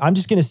 I'm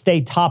just going to stay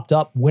topped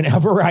up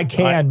whenever I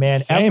can, man.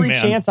 Same, Every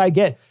chance I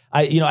get.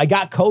 I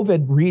got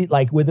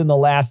COVID within the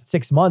last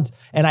 6 months,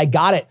 and I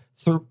got it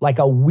through like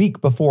a week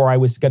before I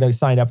was going to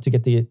sign up to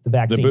get the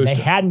vaccine. They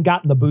hadn't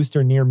gotten the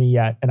booster near me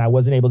yet, and I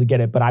wasn't able to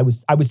get it, but I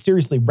was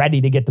seriously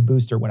ready to get the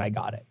booster when I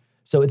got it.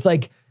 So it's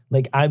like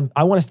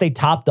I want to stay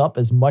topped up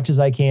as much as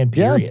I can,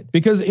 period. Yeah,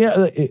 because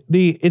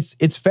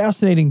it's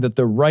fascinating that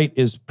the right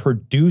is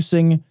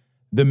producing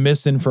the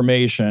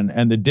misinformation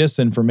and the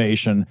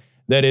disinformation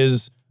that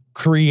is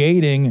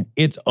creating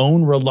its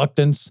own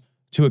reluctance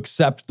to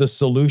accept the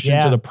solution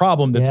to the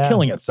problem that's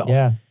killing itself.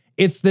 Yeah.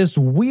 It's this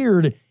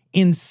weird,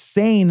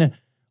 insane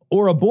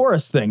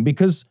Ouroboros thing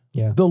because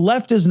the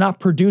left is not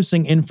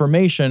producing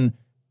information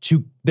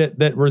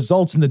that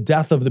results in the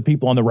death of the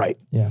people on the right.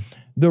 Yeah.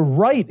 The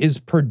right is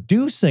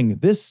producing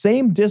this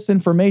same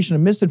disinformation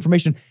and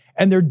misinformation,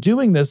 and they're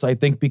doing this, I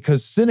think,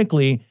 because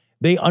cynically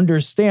they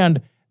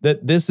understand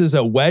that this is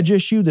a wedge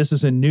issue. This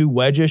is a new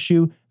wedge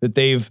issue that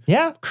they've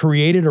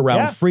created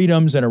around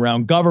freedoms and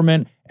around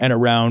government and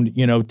around,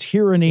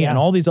 tyranny and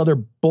all these other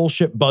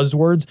bullshit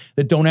buzzwords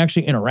that don't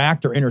actually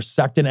interact or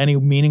intersect in any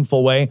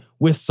meaningful way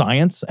with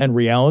science and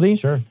reality.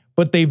 Sure.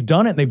 But they've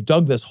done it and they've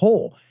dug this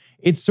hole.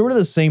 It's sort of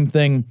the same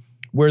thing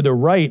where the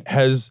right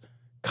has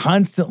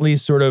constantly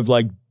sort of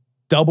like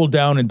doubled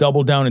down and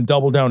doubled down and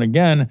doubled down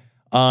again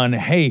on,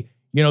 hey,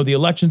 the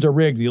elections are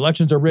rigged. The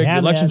elections are rigged. The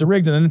elections are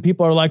rigged. And then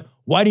people are like,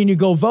 why didn't you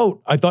go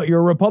vote? I thought you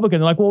were a Republican.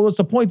 They're like, well, what's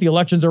the point? The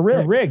elections are rigged.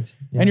 They're rigged.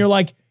 Yeah. And you're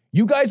like,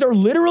 you guys are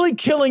literally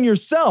killing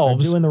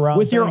yourselves doing the wrong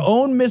with your thing.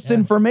 own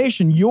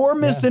misinformation. Yeah. Your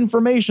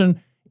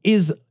misinformation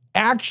is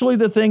actually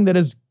the thing that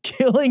is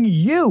killing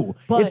you.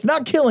 It's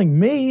not killing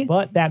me.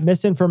 But that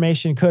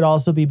misinformation could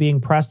also be being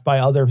pressed by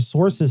other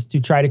sources to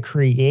try to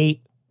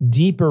create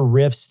deeper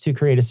rifts to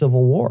create a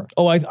civil war.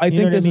 Oh, I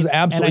think this is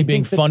absolutely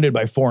being funded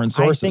by foreign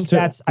sources too.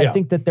 I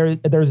think that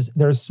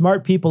there's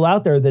smart people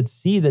out there that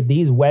see that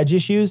these wedge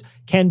issues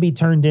can be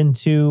turned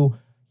into,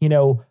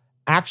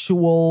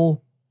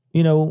 actual,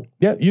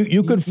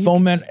 you could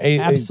foment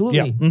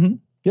absolutely.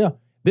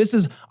 This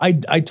is,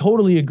 I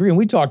totally agree. And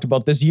we talked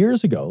about this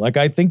years ago. Like,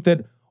 I think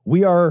that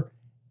we are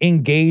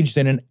engaged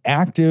in an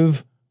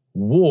active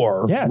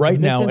war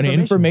right now, an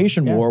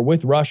information war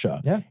with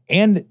Russia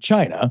and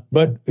China.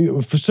 But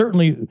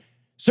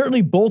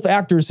certainly both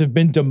actors have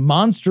been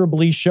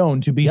demonstrably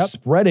shown to be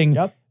spreading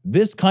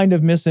this kind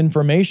of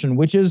misinformation,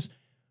 which is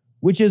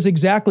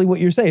exactly what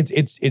you're saying.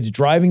 It's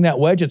driving that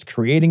wedge. It's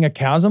creating a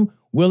chasm.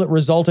 Will it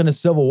result in a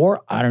civil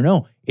war? I don't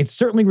know. It's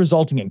certainly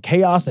resulting in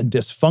chaos and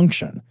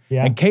dysfunction.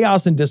 Yeah. And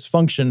chaos and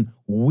dysfunction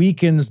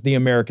weakens the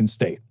American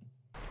state.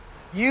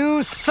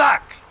 You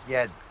suck,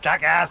 you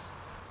jackass.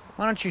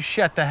 Why don't you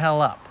shut the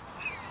hell up?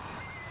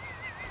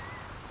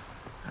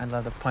 I'd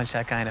love to punch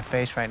that guy in the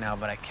face right now,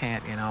 but I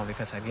can't,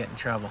 because I'd get in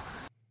trouble.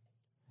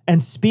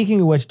 And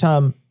speaking of which,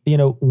 Tom,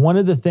 one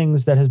of the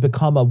things that has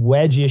become a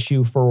wedge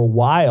issue for a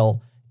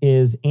while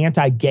is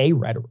anti-gay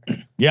rhetoric.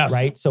 Yes.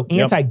 Right? So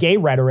anti-gay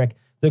rhetoric,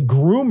 the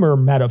groomer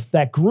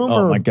that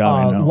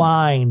groomer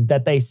line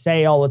that they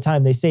say all the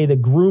time. They say the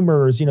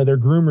groomers, they're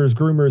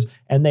groomers,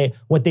 and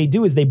what they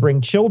do is they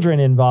bring children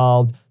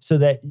involved so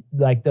that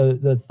like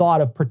the thought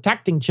of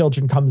protecting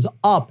children comes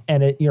up,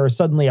 and you're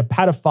suddenly a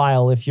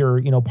pedophile if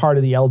you're part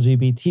of the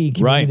LGBT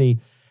community.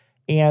 Right.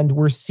 And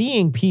we're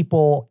seeing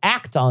people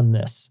act on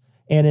this.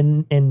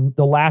 And in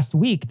the last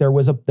week, there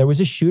was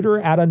a shooter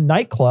at a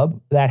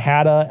nightclub that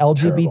had a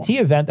LGBT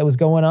event that was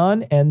going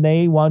on, and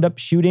they wound up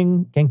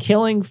shooting and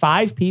killing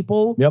 5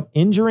 people,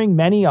 injuring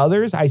many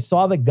others. I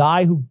saw the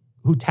guy who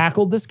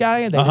tackled this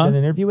guy. They did an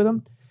interview with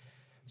him.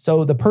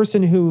 So the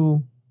person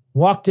who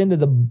walked into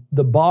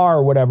the bar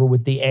or whatever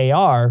with the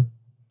AR,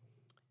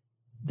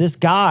 this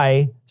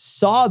guy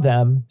saw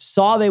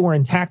they were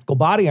in tactical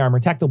body armor.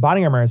 Tactical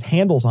body armor has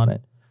handles on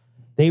it.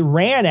 They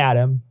ran at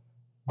him,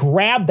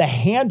 grabbed the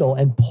handle,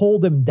 and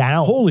pulled him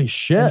down. Holy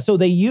shit. And so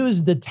they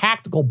used the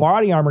tactical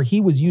body armor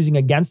he was using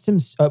against him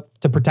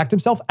to protect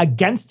himself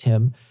against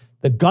him.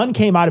 The gun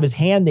came out of his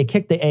hand. They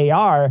kicked the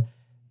AR.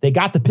 They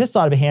got the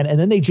pistol out of his hand, and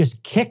then they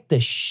just kicked the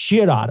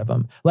shit out of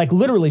him. Like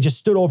literally just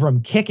stood over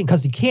him kicking,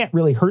 because he can't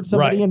really hurt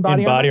somebody in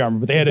body armor.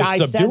 But they had to subdue him.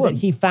 The guy said that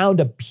he found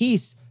a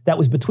piece that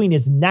was between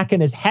his neck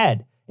and his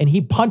head, and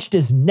he punched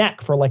his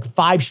neck for like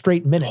 5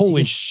 straight minutes.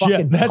 Holy he just shit.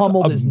 fucking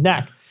pummeled his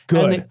neck.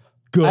 Good.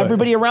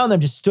 Everybody around them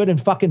just stood and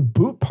fucking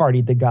boot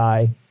partied the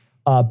guy.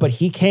 But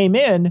he came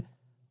in,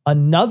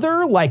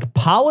 another like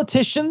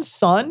politician's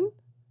son.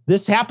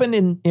 This happened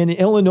in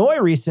Illinois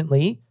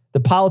recently. The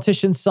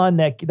politician's son,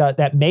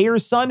 that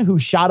mayor's son who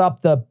shot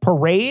up the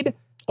parade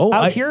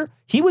here.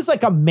 He was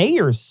like a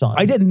mayor's son.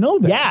 I didn't know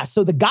that. Yeah.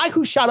 So the guy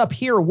who shot up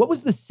here, what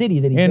was the city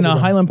that he in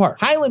Highland Park?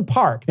 Highland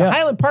Park. The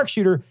Highland Park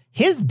shooter,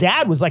 his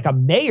dad was like a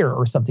mayor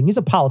or something. He's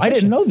a politician. I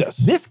didn't know this.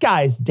 This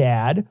guy's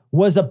dad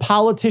was a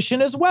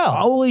politician as well.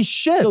 Holy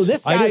shit. So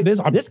this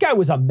guy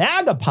was a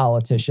MAGA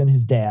politician,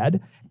 his dad,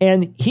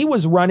 and he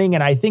was running,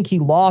 and I think he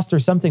lost or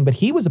something, but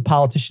he was a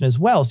politician as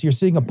well. So you're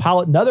seeing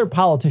another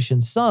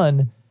politician's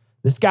son.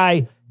 This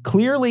guy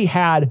clearly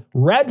had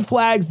red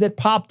flags that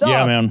popped up.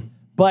 Yeah, man.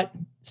 But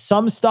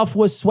some stuff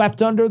was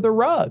swept under the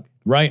rug.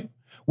 Right.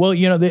 Well,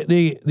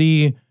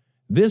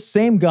 this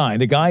same guy,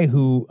 the guy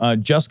who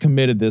just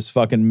committed this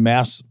fucking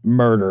mass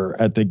murder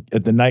at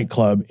the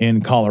nightclub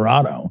in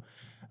Colorado,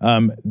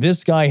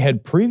 this guy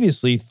had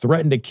previously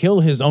threatened to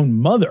kill his own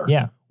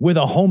mother with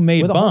a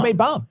homemade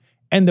bomb.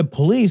 And the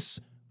police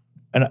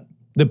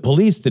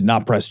did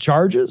not press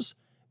charges.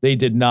 They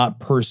did not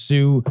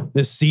pursue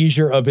the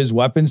seizure of his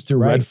weapons through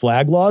red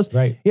flag laws.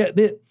 Right. Yeah,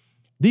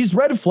 these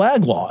red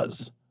flag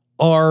laws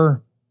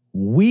are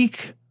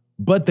weak,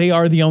 but they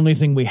are the only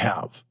thing we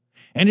have.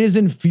 And it is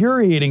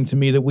infuriating to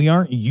me that we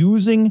aren't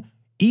using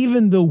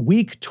even the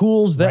weak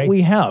tools that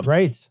we have.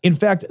 Right. In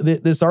fact,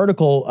 this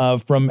article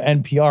from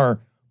NPR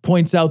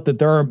points out that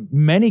there are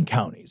many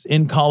counties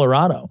in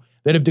Colorado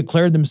that have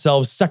declared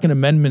themselves Second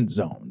Amendment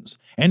zones.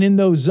 And in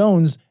those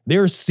zones,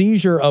 their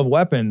seizure of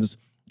weapons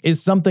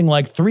is something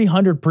like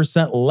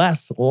 300%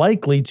 less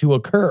likely to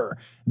occur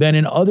than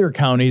in other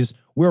counties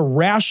where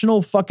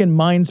rational fucking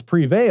minds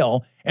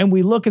prevail. And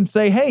we look and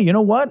say, hey, you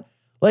know what?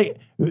 Like,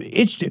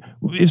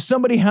 if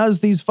somebody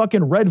has these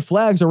fucking red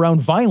flags around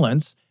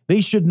violence,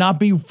 they should not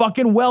be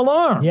fucking well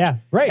armed. Yeah,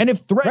 right. And if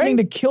threatening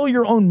to kill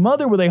your own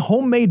mother with a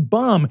homemade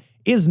bomb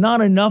is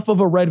not enough of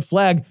a red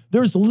flag,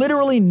 there's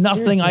literally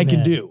nothing I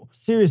can do.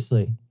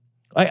 Seriously.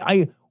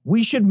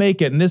 We should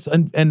make it,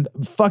 and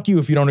fuck you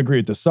if you don't agree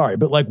with this, sorry,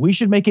 but like we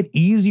should make it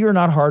easier,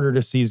 not harder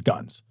to seize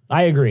guns.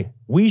 I agree.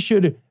 We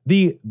should,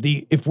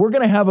 if we're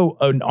going to have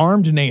an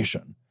armed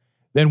nation,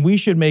 then we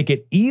should make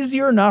it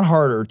easier, not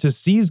harder to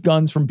seize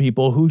guns from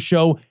people who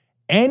show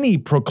any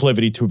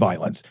proclivity to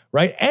violence,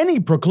 right? Any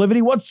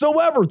proclivity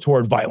whatsoever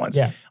toward violence.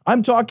 Yeah.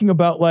 I'm talking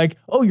about like,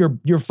 oh,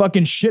 you're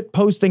fucking shit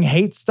posting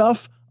hate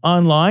stuff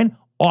online.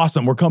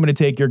 Awesome. We're coming to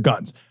take your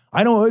guns.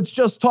 I know it's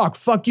just talk.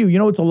 Fuck you. You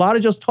know, it's a lot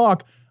of just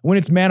talk when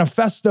it's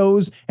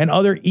manifestos and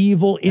other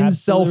evil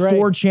incel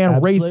 4chan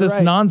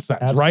racist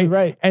nonsense,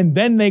 right? And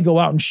then they go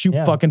out and shoot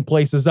fucking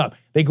places up.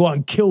 They go out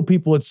and kill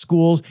people at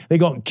schools. They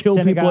go out and kill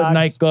people at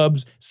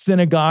nightclubs,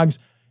 synagogues.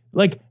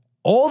 Like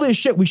all this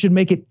shit, we should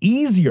make it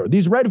easier.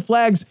 These red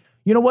flags,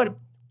 you know what?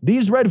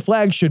 These red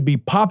flags should be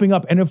popping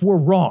up. And if we're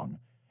wrong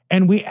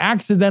and we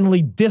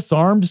accidentally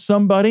disarmed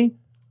somebody,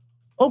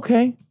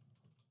 okay,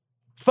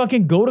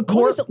 Fucking go to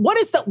court.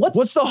 What's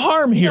the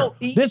harm here?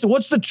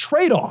 What's the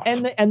trade-off?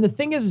 And the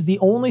thing is the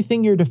only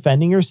thing you're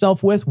defending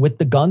yourself with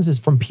the guns is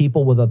from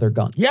people with other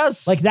guns.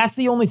 Yes. Like that's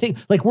the only thing.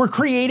 Like we're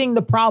creating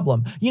the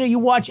problem. You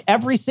watch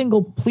every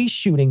single police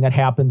shooting that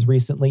happens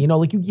recently,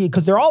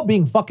 because they're all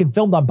being fucking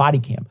filmed on body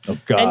cam. Oh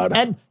God.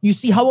 And you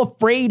see how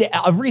afraid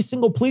every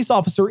single police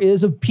officer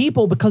is of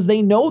people because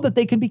they know that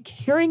they could be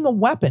carrying a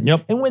weapon.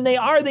 Yep. And when they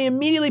are, they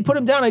immediately put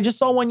them down. I just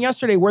saw one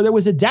yesterday where there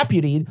was a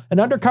deputy, an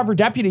undercover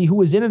deputy who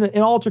was in an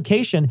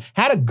altercation,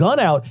 had a gun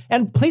out,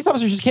 and police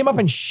officers just came up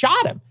and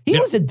shot him. He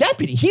was a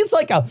deputy. He's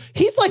like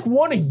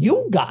one of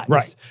you guys.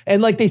 Right.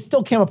 And like they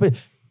still came up.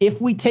 If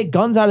we take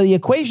guns out of the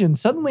equation,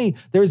 suddenly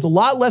there's a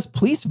lot less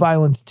police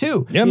violence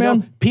too. Yeah,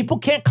 man. People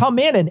can't come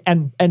in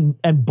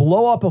and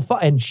blow up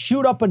and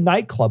shoot up a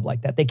nightclub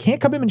like that. They can't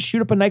come in and shoot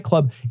up a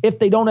nightclub if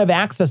they don't have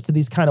access to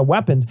these kind of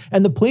weapons.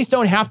 And the police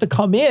don't have to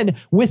come in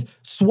with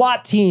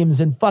SWAT teams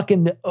and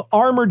fucking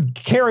armored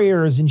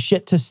carriers and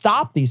shit to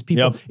stop these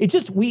people. Yep. It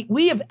just,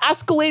 we have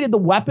escalated the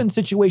weapon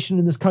situation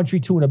in this country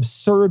to an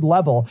absurd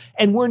level,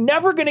 and we're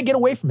never going to get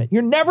away from it.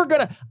 You're never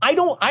going to,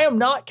 I am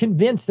not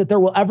convinced that there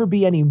will ever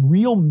be any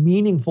real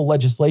meaningful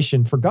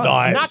legislation for guns.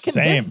 I'm not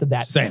convinced of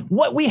that. Same.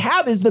 What we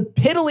have is the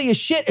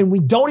piddliest shit, and we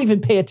don't even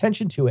pay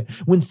attention to it.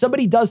 When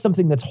somebody does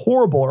something that's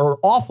horrible or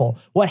awful,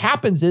 what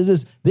happens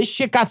is this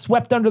shit got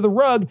swept under the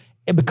rug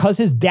because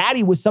his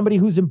daddy was somebody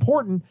who's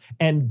important.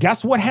 And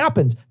guess what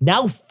happens?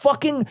 Now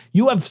fucking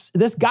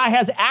this guy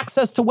has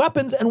access to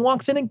weapons and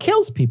walks in and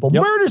kills people,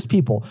 murders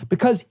people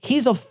because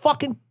he's a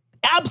fucking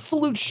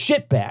absolute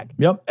shitbag.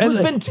 Yep.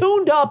 Who's been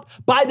tuned up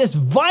by this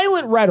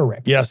violent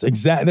rhetoric. Yes,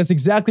 exactly. That's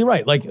exactly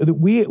right. Like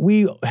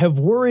we have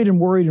worried and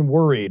worried and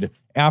worried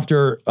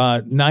after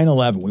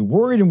 9/11. We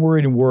worried and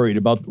worried and worried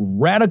about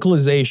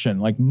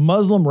radicalization, like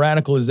Muslim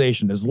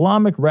radicalization,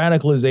 Islamic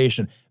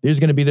radicalization. There's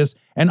going to be this,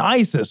 and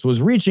ISIS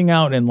was reaching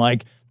out and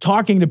like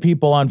talking to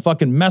people on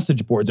fucking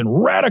message boards and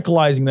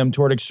radicalizing them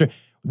toward extreme.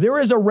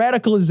 There is a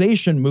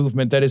radicalization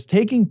movement that is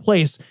taking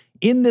place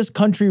in this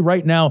country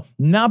right now,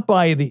 not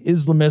by the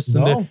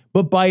Islamists,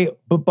 but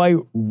by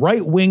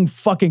right-wing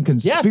fucking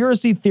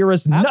conspiracy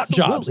theorist nut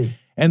jobs.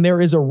 And there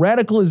is a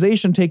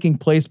radicalization taking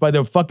place by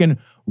the fucking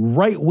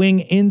right-wing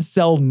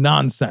incel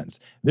nonsense.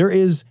 There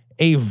is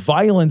a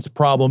violence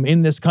problem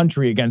in this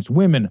country against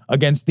women,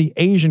 against the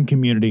Asian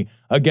community,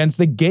 against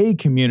the gay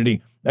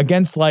community,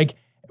 against like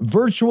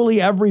virtually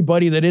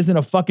everybody that isn't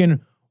a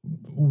fucking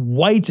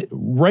white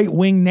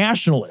right-wing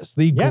nationalist.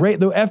 The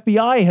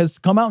FBI has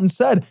come out and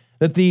said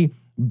that the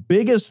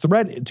biggest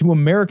threat to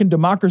American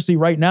democracy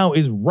right now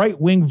is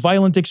right-wing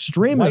violent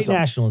extremism. White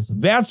nationalism.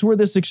 That's where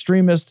this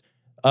extremist,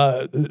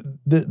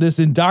 this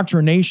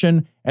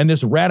indoctrination and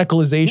this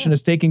radicalization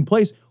is taking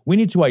place. We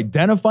need to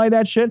identify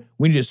that shit.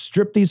 We need to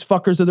strip these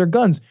fuckers of their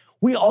guns.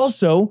 We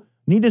also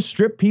need to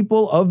strip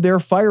people of their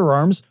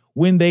firearms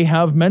when they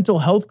have mental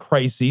health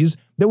crises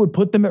that would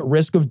put them at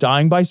risk of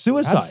dying by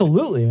suicide.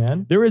 Absolutely,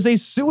 man. There is a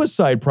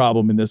suicide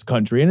problem in this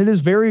country, and it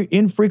is very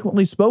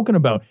infrequently spoken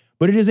about,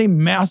 but it is a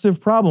massive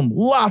problem.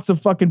 Lots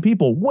of fucking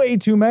people, way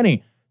too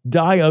many,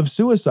 die of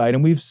suicide.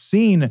 And we've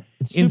seen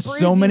in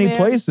so many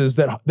places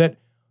that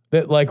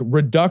like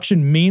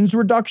reduction means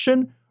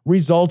reduction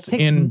results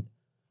in...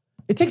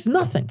 It takes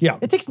nothing. Yeah.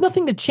 It takes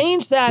nothing to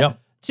change that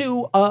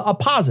to a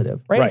positive,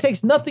 right? It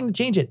takes nothing to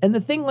change it. And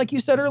the thing, like you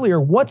said earlier,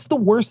 what's the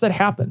worst that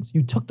happens?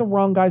 You took the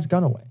wrong guy's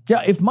gun away.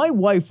 Yeah, if my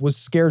wife was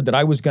scared that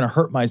I was going to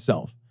hurt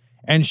myself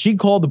and she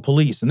called the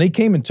police and they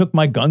came and took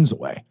my guns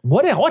away.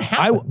 What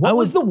happened? What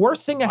was the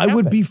worst thing that happened? I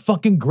would be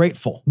fucking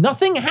grateful.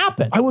 Nothing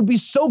happened. I would be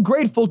so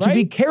grateful to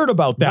be cared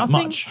about that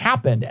much. Nothing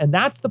happened. And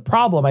that's the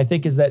problem, I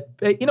think, is that,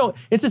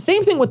 it's the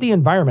same thing with the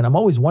environment. I'm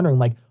always wondering,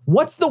 like,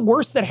 what's the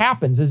worst that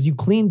happens as you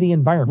clean the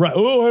environment? Right.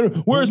 Oh,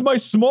 where's my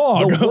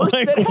smog? The worst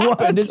that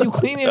happened is you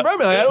clean the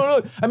environment. Like, I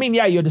don't know. I mean,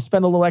 yeah, you had to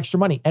spend a little extra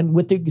money. And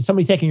with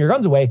somebody taking your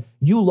guns away,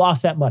 you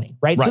lost that money,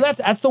 right? So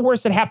that's the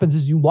worst that happens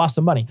is you lost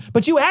some money.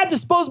 But you had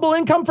disposable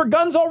income for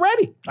guns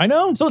already. I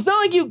know. So it's not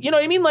like you know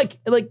what I mean? Like,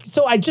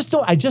 so I just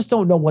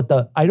don't know what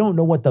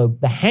the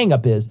hang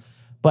up is,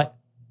 but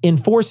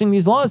enforcing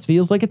these laws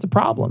feels like it's a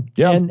problem.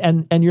 Yeah.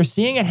 And you're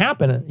seeing it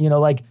happen.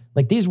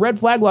 Like these red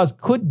flag laws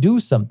could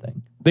do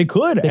something. They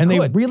could. They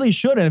really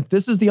should. And if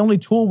this is the only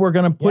tool we're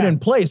going to put in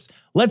place,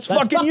 let's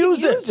fucking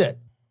use it.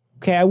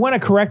 Okay, I want to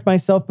correct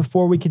myself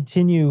before we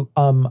continue.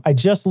 I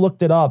just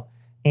looked it up,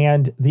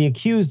 and the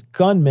accused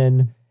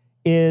gunman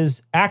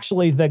is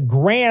actually the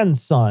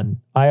grandson.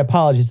 I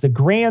apologize. The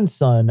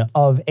grandson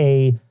of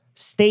a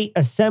state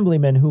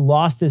assemblyman who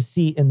lost his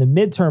seat in the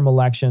midterm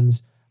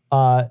elections.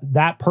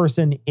 That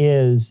person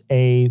is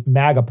a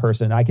MAGA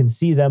person. I can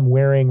see them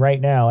wearing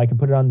right now. I can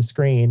put it on the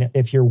screen.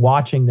 If you're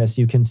watching this,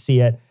 you can see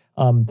it.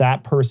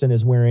 That person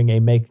is wearing a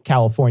Make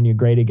California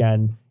Great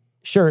Again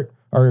shirt,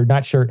 or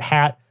not shirt,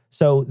 hat.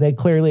 So they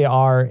clearly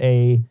are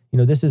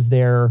this is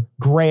their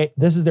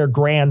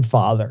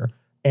grandfather.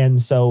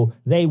 And so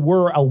they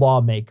were a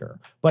lawmaker,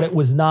 but it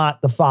was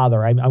not the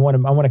father. I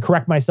want to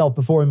correct myself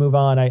before we move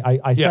on.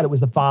 I said it was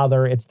the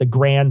father. It's the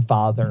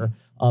grandfather.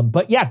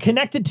 But yeah,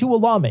 connected to a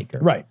lawmaker.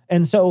 Right.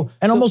 And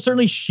almost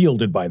certainly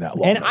shielded by that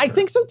lawmaker. And I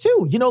think so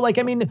too. You know, like,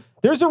 I mean,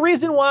 there's a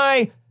reason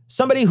why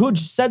somebody who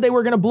said they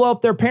were going to blow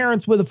up their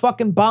parents with a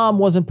fucking bomb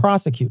wasn't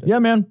prosecuted. Yeah,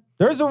 man.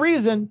 There's a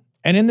reason.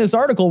 And in this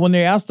article, when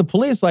they asked the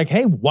police, like,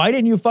 hey, why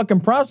didn't you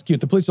fucking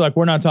prosecute? The police are like,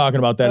 we're not talking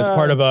about that. It's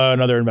part of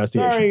another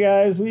investigation. Sorry,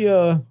 guys.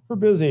 We're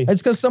busy.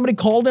 It's because somebody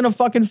called in a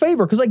fucking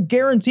favor. Because I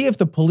guarantee if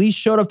the police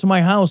showed up to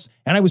my house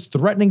and I was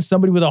threatening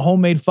somebody with a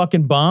homemade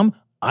fucking bomb,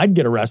 I'd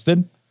get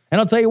arrested.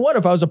 And I'll tell you what,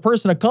 if I was a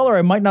person of color,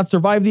 I might not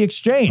survive the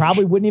exchange.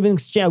 Probably wouldn't even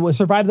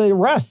survive the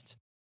arrest.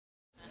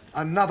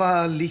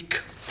 Another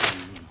leak.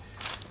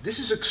 This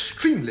is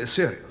extremely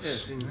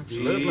serious. Yes,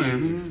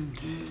 absolutely.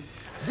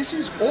 This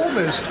is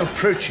almost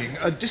approaching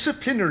a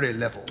disciplinary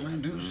level. I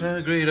do so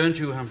agree, don't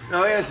you, Humphrey?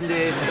 Oh, yes,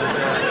 indeed.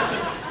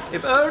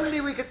 If only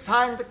we could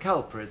find the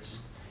culprits,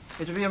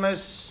 it would be a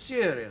most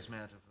serious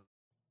matter.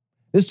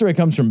 This story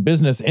comes from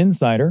Business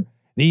Insider.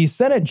 The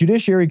Senate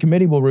Judiciary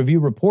Committee will review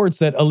reports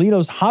that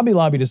Alito's Hobby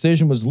Lobby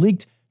decision was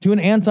leaked to an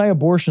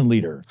anti-abortion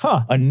leader.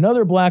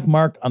 Another black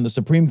mark on the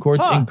Supreme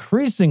Court's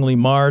increasingly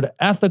marred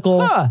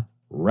ethical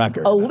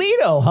record.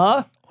 Alito,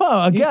 huh?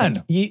 Well,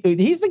 again,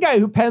 he's the guy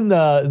who penned the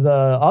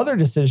other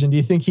decision. Do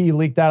you think he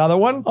leaked that other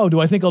one? Oh, do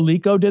I think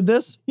Alico did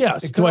this?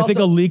 Yes. Do I think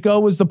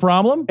Alico was the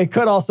problem? It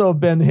could also have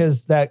been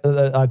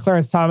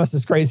Clarence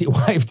Thomas's crazy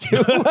wife too.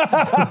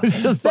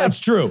 That's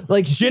true.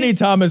 Like Ginny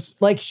Thomas.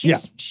 Like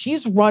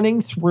she's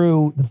running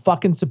through the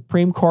fucking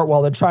Supreme Court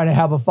while they're trying to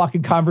have a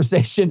fucking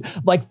conversation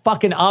like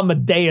fucking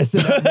Amadeus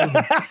in that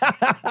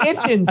movie.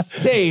 It's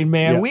insane,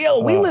 man. Yeah.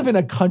 We live in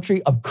a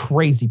country of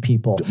crazy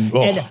people.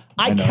 And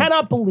I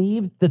cannot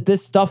believe that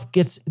this stuff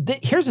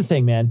here's the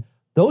thing, man.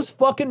 Those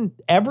fucking,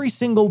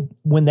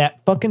 when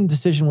that fucking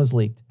decision was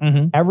leaked,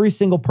 every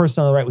single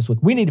person on the right was like,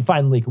 we need to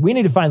find the leaker. We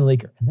need to find the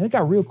leaker. And then it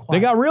got real quiet.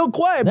 They got real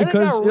quiet then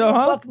because, it got real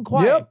fucking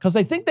quiet. Because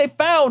I think they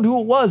found who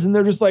it was and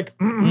they're just like,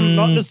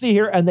 nothing to see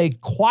here. And they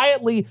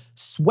quietly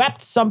swept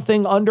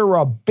something under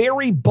a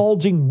very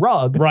bulging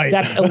rug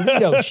that's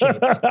Alito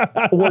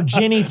shaped or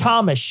Ginny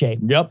Thomas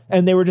shaped. Yep.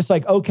 And they were just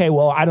like, okay,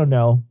 well, I don't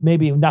know.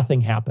 Maybe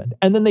nothing happened.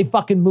 And then they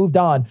fucking moved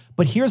on.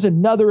 But here's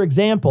another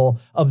example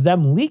of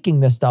them leaking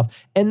this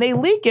stuff. And they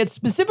leak it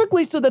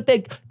specifically so that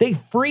they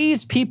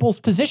freeze people's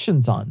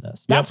positions on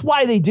this. That's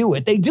why they do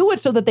it. They do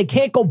it so that they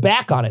can't go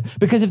back on it.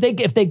 Because if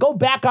they go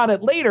back on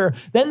it later,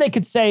 then they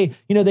could say,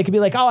 they could be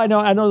like, oh, I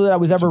know that I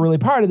was ever really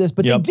part of this.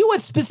 But they do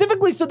it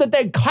specifically so that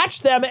they catch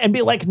them and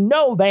be like,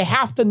 no, they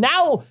have to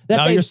now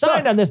that they've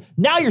signed on this.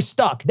 Now you're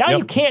stuck. Now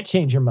you can't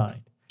change your mind.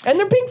 And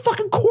they're being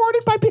fucking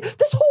courted by people.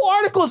 This whole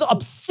article is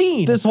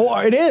obscene.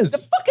 It is.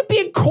 They're fucking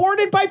being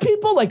courted by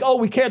people. Like, oh,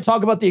 we can't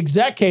talk about the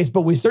exact case,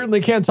 but we certainly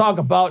can't talk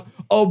about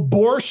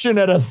abortion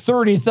at a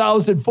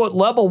 30,000-foot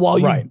level while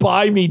you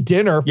buy me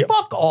dinner.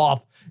 Fuck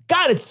off.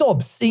 God, it's so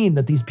obscene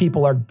that these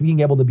people are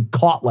being able to be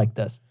caught like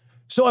this.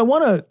 So I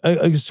want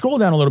to scroll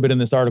down a little bit in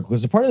this article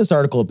because there's a part of this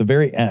article at the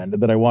very end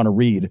that I want to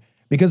read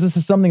because this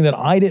is something that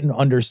I didn't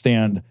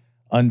understand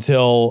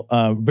until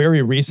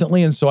very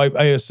recently. And so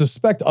I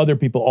suspect other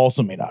people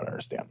also may not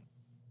understand.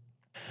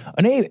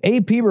 An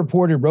AP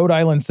reported Rhode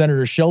Island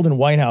Senator Sheldon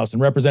Whitehouse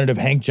and Representative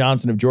Hank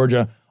Johnson of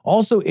Georgia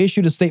also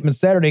issued a statement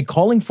Saturday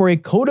calling for a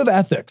code of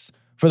ethics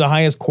for the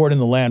highest court in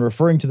the land,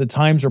 referring to the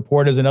Times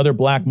report as another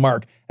black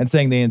mark and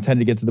saying they intend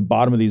to get to the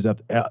bottom of these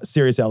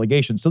serious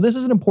allegations. So this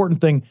is an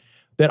important thing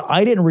that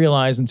I didn't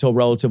realize until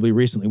relatively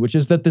recently, which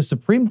is that the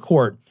Supreme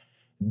Court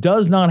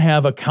does not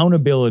have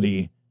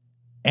accountability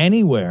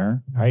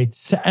anywhere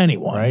to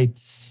anyone.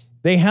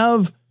 They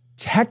have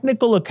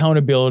technical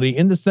accountability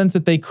in the sense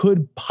that they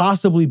could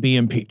possibly be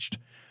impeached.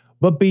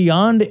 But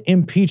beyond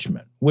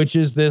impeachment, which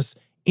is this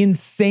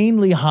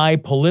insanely high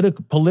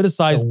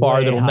politicized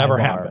bar that'll never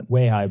happen.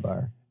 Way high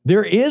bar.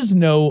 There is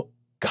no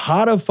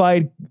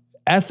codified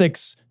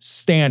ethics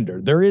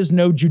standard. There is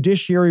no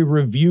judiciary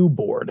review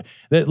board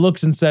that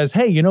looks and says,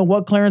 hey, you know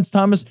what, Clarence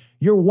Thomas,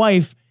 your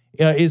wife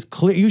is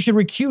clear. You should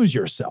recuse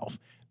yourself.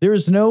 There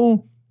is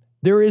no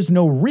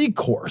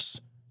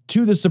recourse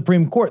to the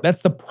Supreme Court.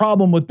 That's the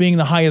problem with being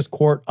the highest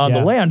court on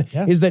the land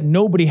is that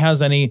nobody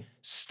has any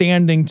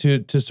standing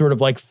to sort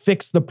of like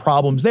fix the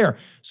problems there.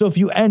 So if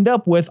you end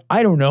up with,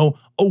 I don't know,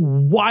 a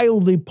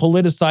wildly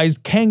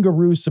politicized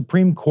kangaroo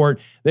Supreme Court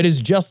that is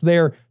just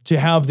there to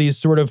have these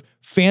sort of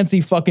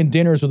fancy fucking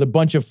dinners with a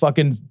bunch of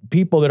fucking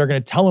people that are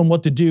going to tell them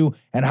what to do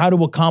and how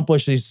to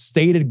accomplish these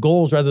stated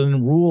goals rather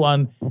than rule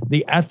on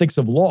the ethics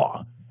of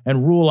law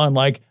and rule on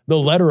like the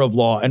letter of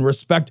law and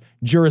respect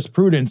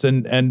jurisprudence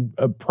and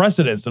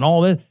precedents and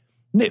all that.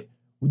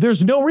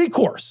 There's no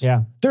recourse.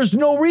 There's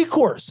no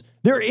recourse.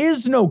 There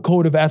is no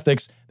code of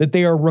ethics that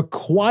they are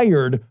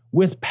required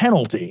with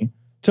penalty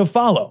to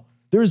follow.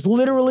 There's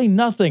literally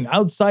nothing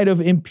outside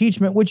of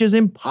impeachment, which is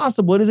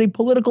impossible. It is a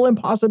political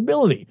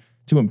impossibility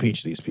to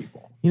impeach these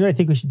people. You know what I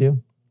think we should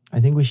do?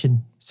 I think we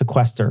should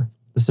sequester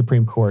the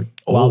Supreme Court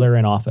while they're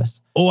in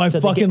office. I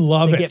fucking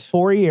love it. They get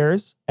 4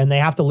 years and they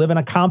have to live in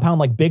a compound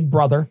like Big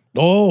Brother.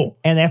 And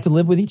they have to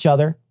live with each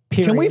other.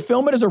 Period. Can we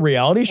film it as a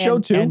reality show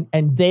too?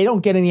 And they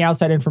don't get any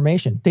outside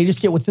information. They just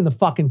get what's in the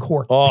fucking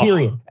court,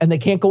 period. And they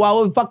can't go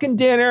out with fucking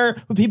dinner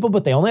with people,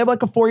 but they only have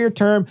like a 4-year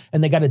term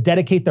and they got to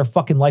dedicate their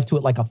fucking life to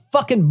it like a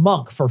fucking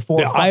monk for 4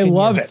 fucking I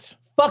love years. it.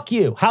 Fuck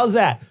you. How's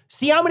that?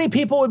 See how many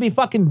people would be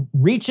fucking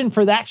reaching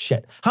for that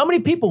shit? How many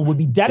people would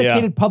be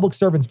dedicated public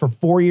servants for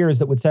 4 years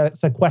that would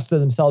sequester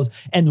themselves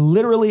and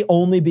literally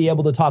only be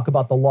able to talk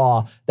about the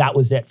law? That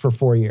was it for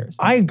 4 years.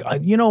 I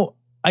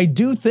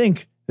do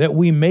think that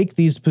we make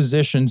these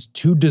positions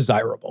too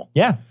desirable.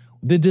 Yeah.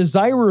 The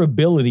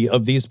desirability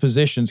of these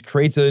positions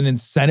creates an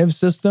incentive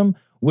system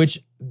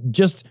which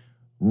just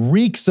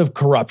reeks of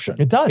corruption.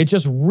 It does. It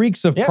just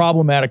reeks of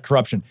problematic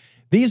corruption.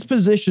 These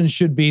positions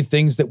should be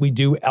things that we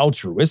do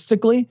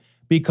altruistically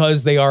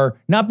because they are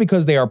not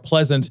because they are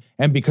pleasant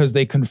and because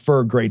they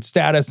confer great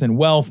status and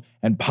wealth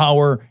and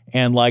power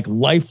and like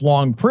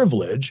lifelong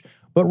privilege,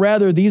 but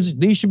rather these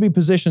should be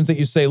positions that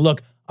you say,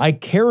 look, I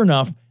care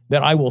enough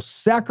that I will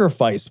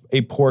sacrifice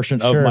a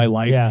portion of my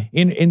life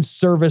in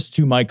service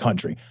to my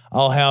country.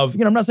 I'll have,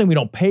 I'm not saying we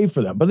don't pay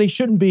for them, but they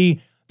shouldn't be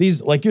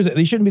these, like you're saying,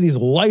 they shouldn't be these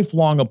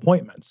lifelong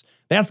appointments.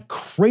 That's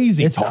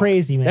crazy. It's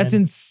crazy, man. That's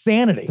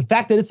insanity. The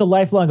fact that it's a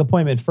lifelong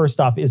appointment, first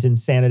off, is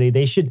insanity.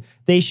 They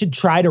should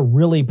try to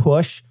really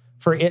push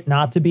for it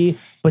not to be.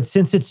 But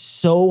since it's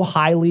so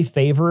highly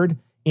favored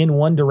in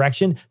one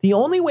direction, the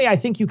only way I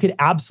think you could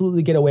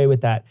absolutely get away with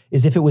that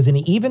is if it was an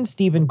even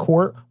Steven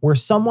court where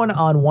someone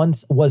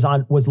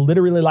was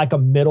literally like a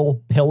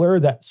middle pillar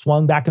that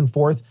swung back and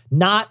forth,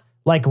 not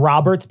like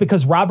Roberts,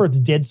 because Roberts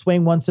did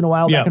swing once in a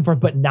while back and forth,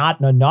 but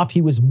not enough.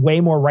 He was way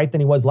more right than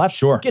he was left.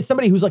 Sure. Get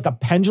somebody who's like a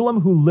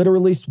pendulum who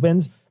literally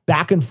spins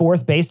back and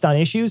forth based on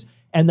issues,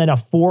 and then a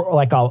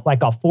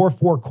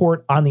 4-4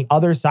 court on the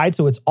other side.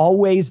 So it's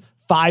always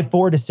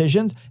 5-4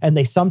 decisions, and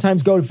they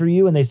sometimes go for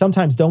you and they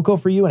sometimes don't go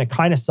for you, and it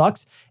kind of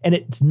sucks. And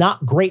it's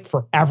not great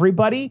for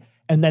everybody.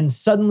 And then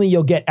suddenly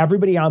you'll get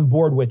everybody on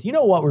board with,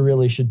 what we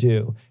really should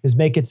do is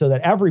make it so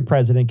that every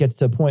president gets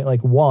to appoint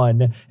like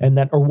 1 and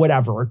then, or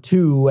whatever, or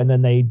 2, and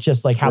then they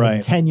just like have a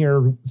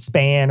 10-year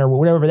span or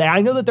whatever.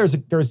 I know that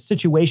there's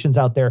situations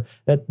out there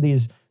that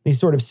these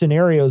sort of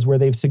scenarios where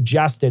they've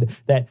suggested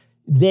that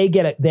they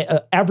get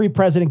it. Every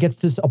president gets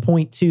to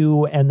appoint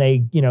 2, and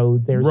they,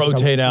 there's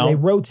rotate out. They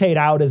rotate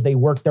out as they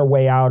work their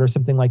way out, or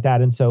something like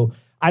that. And so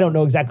I don't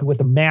know exactly what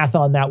the math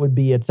on that would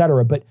be, et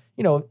cetera. But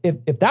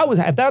if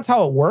that's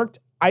how it worked,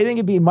 I think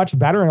it'd be much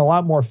better and a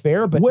lot more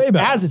fair. But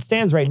as it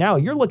stands right now,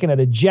 you're looking at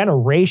a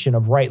generation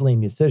of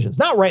right-leaning decisions.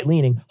 Not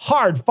right-leaning,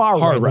 far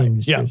right-leaning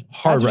decisions.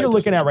 That's what you're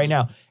looking at right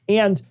now.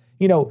 And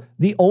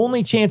the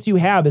only chance you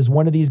have is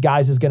one of these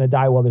guys is going to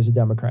die while there's a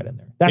Democrat in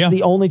there. That's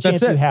the only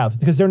chance you have,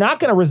 because they're not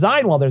going to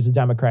resign while there's a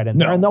Democrat in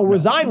there, and they'll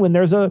resign when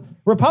there's a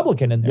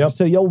Republican in there.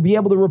 So you'll be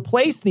able to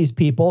replace these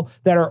people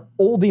that are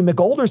oldie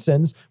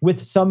McOldersons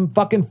with some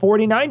fucking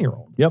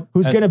 49-year-old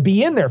who's going to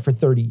be in there for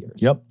 30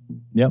 years. Yep.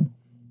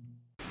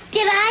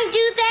 Did I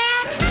do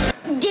that?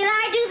 Did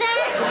I do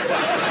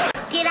that?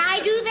 Did I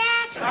do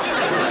that?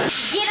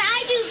 Did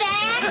I do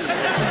that?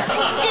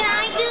 Did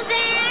I do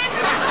that?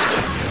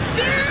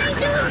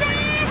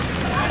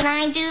 Did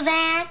I do that? Did I do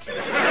that?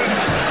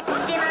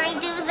 Did I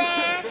do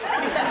that?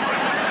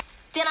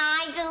 Did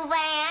I do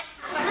that?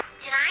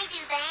 Did I do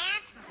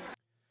that?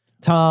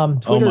 Tom,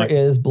 Twitter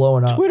is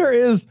blowing up. Twitter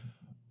is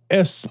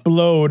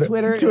explode.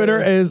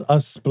 Twitter is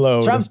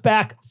explode. Trump's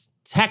back,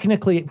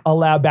 technically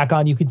allowed back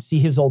on. You can see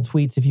his old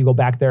tweets if you go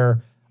back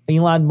there.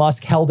 Elon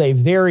Musk held a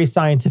very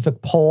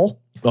scientific poll.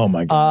 Oh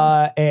my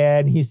God.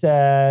 And he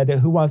said,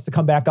 who wants to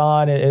come back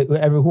on?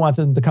 Who wants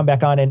him to come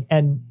back on?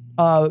 And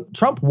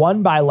Trump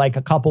won by like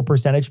a couple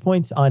percentage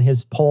points on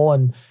his poll.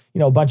 And,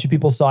 a bunch of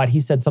people saw it. He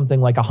said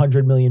something like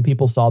 100 million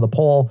people saw the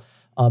poll.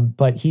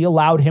 But he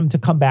allowed him to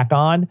come back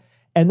on.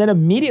 And then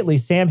immediately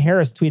Sam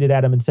Harris tweeted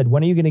at him and said,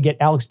 when are you going to get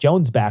Alex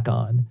Jones back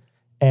on?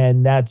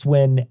 And that's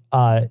when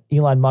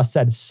Elon Musk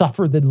said,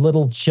 suffer the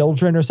little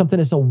children or something.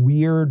 It's a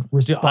weird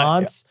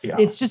response.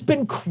 It's just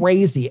been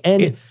crazy.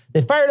 And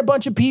they fired a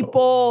bunch of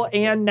people,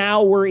 and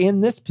now we're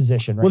in this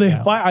position right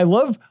now. I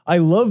love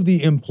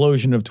the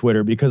implosion of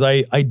Twitter, because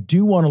I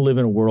do want to live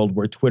in a world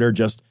where Twitter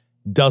just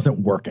doesn't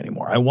work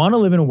anymore. I want to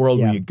live in a world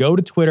where you go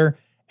to Twitter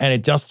and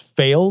it just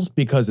fails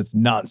because it's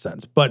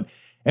nonsense. But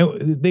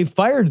they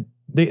had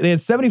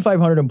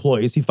 7,500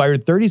 employees. He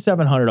fired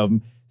 3,700 of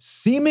them,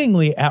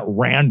 seemingly at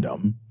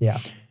random. Yeah.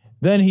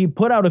 Then he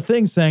put out a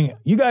thing saying,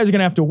 you guys are going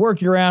to have to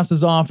work your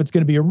asses off. It's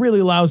going to be a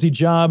really lousy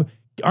job.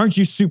 Aren't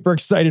you super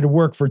excited to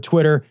work for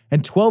Twitter?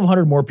 And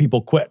 1,200 more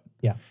people quit.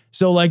 Yeah.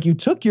 So like you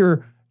took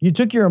your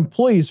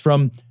employees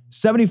from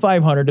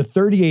 7,500 to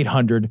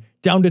 3,800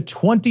 down to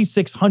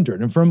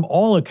 2,600. And from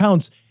all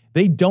accounts,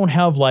 they don't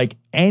have like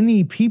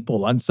any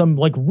people on some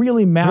like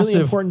really massive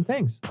really important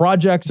things,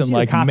 projects and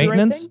like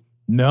maintenance. Thing?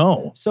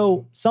 No.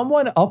 So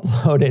someone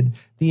uploaded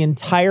the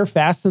entire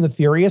Fast and the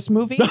Furious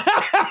movie,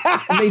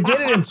 and they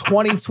did it in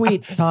 20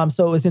 tweets, Tom.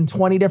 So it was in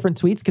 20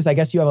 different tweets, because I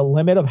guess you have a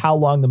limit of how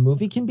long the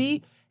movie can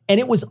be. And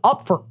it was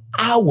up for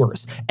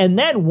hours. And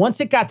then once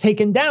it got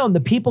taken down,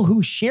 the people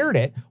who shared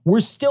it were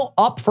still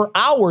up for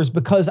hours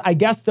because I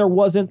guess there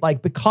wasn't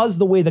because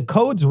the way the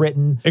code's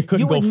written, it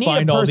couldn't go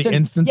find all the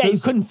instances. Yeah, you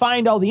couldn't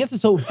find all the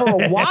instances. So for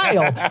a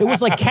while, it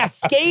was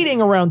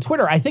cascading around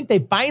Twitter. I think they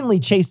finally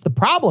chased the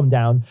problem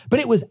down, but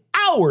it was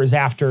hours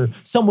after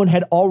someone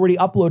had already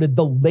uploaded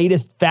the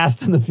latest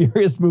Fast and the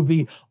Furious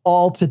movie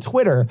all to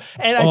Twitter.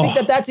 And I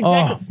think that's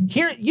exactly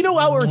here. You know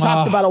how we were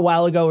talking about a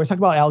while ago, we were talking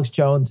about Alex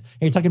Jones,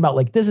 and you're talking about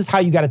this is how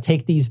you got to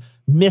take these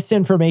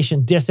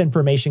misinformation,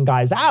 disinformation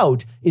guys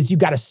out, is you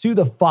got to sue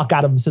the fuck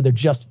out of them so they're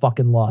just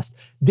fucking lost.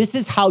 This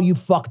is how you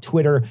fuck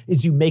Twitter,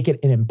 is you make it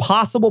an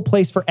impossible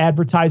place for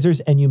advertisers,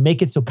 and you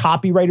make it so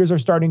copywriters are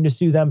starting to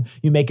sue them.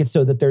 You make it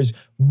so that there's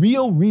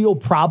real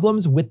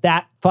problems with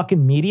that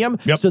fucking medium.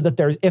 So that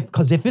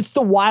because if it's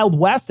the Wild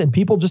West and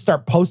people just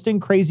start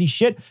posting crazy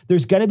shit,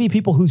 there's going to be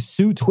people who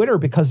sue Twitter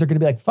because they're going to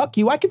be like, fuck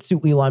you, I could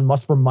sue Elon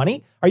Musk for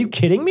money. Are you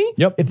kidding me?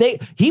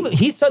 If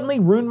he suddenly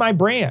ruined my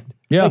brand.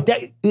 Yeah.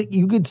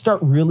 You could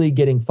start really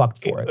getting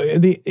fucked for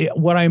it.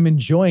 What I'm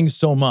enjoying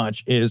so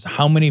much is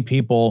how many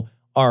people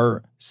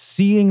are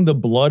seeing the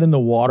blood in the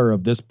water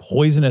of this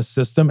poisonous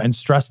system and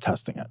stress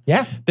testing it.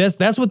 Yeah.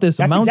 That's what this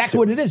amounts to. That's exactly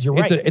what it is. You're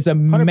right. It's a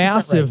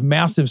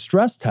massive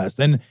stress test.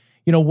 And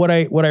what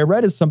I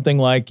read is something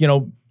like,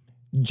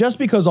 just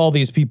because all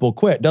these people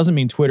quit doesn't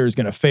mean Twitter is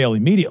going to fail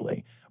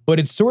immediately. But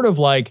it's sort of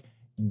like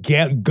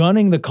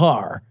gunning the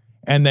car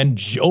and then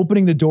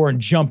opening the door and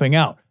jumping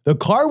out. The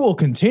car will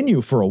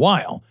continue for a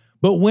while,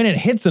 but when it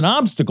hits an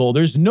obstacle,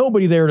 there's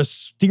nobody there to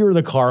steer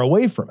the car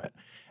away from it.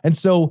 And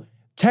so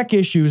tech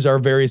issues are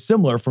very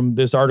similar from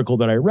this article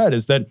that I read,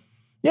 is that,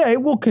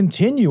 it will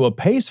continue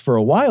apace for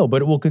a while,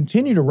 but it will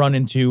continue to run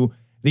into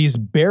these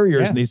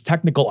barriers and these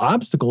technical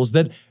obstacles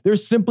that there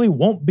simply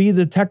won't be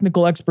the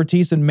technical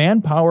expertise and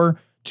manpower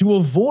to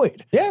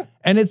avoid. Yeah.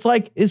 And it's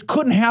like, this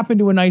couldn't happen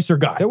to a nicer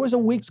guy. There was a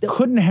week. This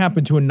couldn't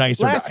happen to a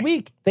nicer guy. Last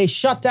week, they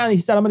shut down. He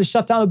said, I'm going to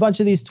shut down a bunch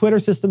of these Twitter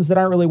systems that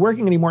aren't really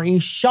working anymore. And he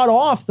shut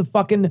off the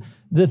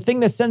thing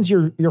that sends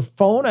your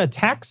phone a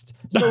text.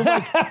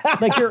 So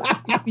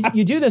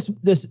you do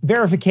this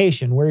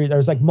verification where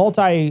there's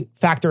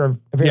multi-factor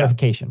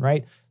verification,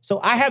 right? So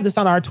I have this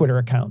on our Twitter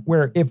account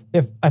where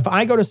if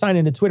I go to sign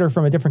into Twitter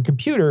from a different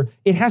computer,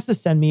 it has to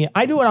send me,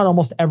 I do it on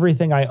almost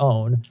everything I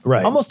own.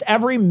 Right. Almost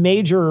every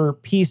major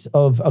piece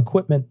of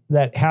equipment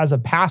that has a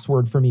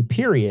password for me,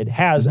 period,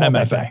 has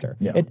multi-factor.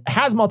 Yeah. It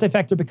has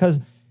multi-factor because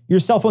your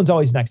cell phone's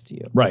always next to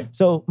you. Right.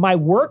 So my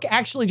work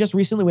actually just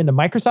recently went to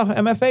Microsoft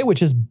MFA,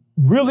 which is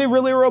really,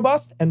 really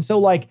robust. And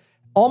so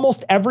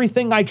almost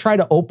everything I try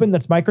to open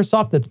that's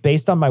Microsoft that's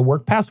based on my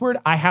work password,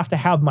 I have to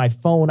have my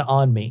phone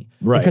on me.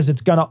 Right. Because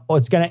it's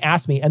gonna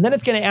ask me, and then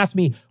it's gonna ask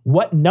me,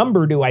 what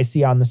number do I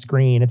see on the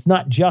screen? It's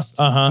not just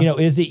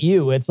is it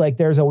you? It's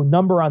there's a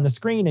number on the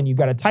screen and you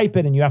got to type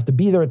it and you have to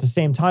be there at the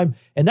same time,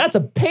 and that's a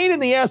pain in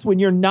the ass when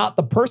you're not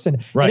the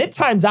person. Right. And it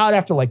times out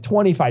after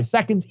 25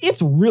 seconds.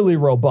 It's really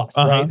robust,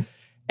 right?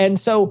 And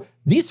so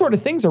these sort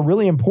of things are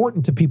really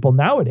important to people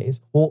nowadays.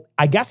 Well,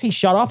 I guess he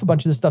shut off a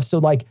bunch of this stuff, so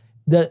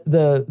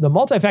the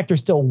multi-factor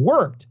still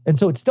worked, and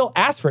so it still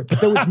asked for it, but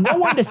there was no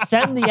one to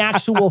send the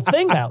actual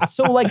thing out.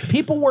 So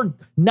people were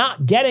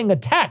not getting a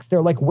text.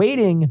 They're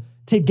waiting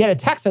to get a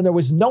text, and there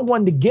was no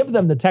one to give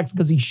them the text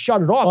because he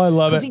shut it off. Oh, I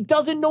love it. Because he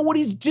doesn't know what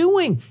he's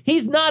doing.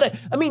 He's not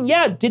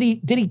did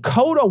he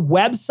code a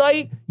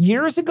website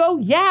years ago?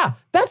 Yeah,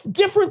 that's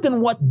different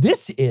than what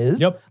this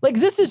is. Yep.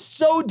 This is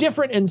so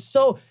different, and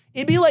so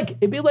It'd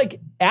be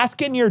like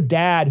asking your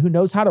dad who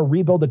knows how to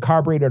rebuild a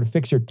carburetor to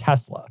fix your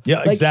Tesla.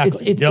 Yeah,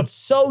 exactly. It's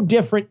so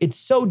different. It's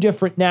so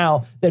different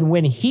now than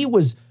when he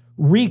was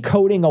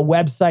recoding a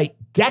website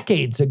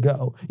decades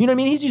ago. You know what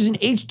I mean? He's using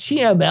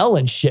HTML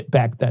and shit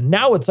back then.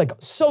 Now it's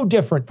so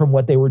different from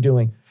what they were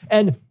doing.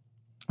 And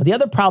the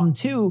other problem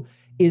too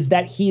is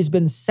that he's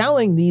been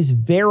selling these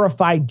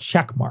verified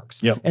check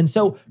marks. Yep. And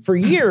so for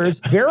years,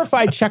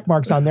 verified check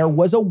marks on there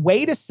was a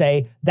way to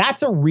say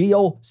that's a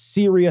real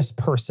serious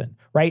person,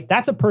 right?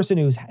 That's a person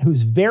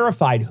who's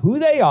verified who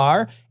they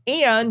are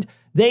and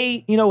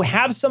they,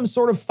 have some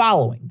sort of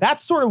following.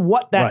 That's sort of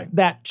what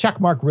that check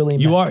mark really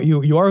meant.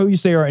 You are who you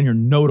say you are, and you're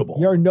notable.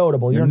 You're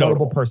notable. You're a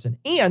notable person.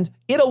 And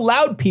it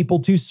allowed people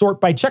to sort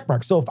by check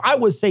marks. So if I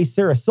was, say,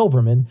 Sarah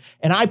Silverman,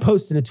 and I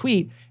posted a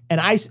tweet, and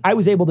I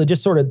was able to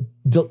just sort of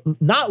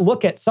not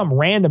look at some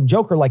random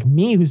joker like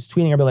me who's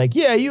tweeting and be like,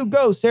 yeah, you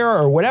go,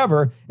 Sarah, or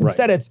whatever.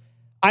 Instead, it's,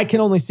 I can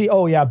only see,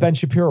 Ben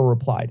Shapiro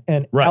replied,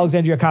 and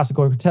Alexandria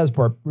Ocasio-Cortez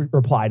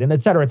replied, and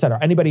et cetera,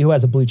 anybody who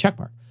has a blue check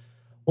mark.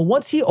 Well,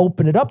 once he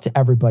opened it up to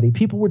everybody,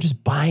 people were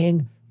just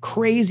buying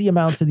crazy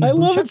amounts of these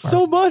blue check marks. I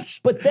love it so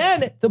much. But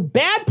then the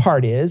bad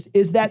part is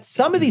that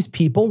some of these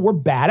people were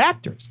bad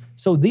actors.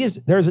 So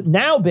there's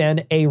now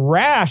been a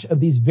rash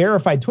of these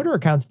verified Twitter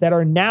accounts that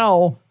are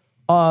now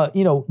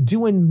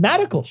doing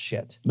medical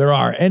shit. There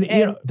are.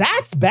 And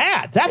that's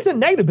bad. That's a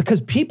negative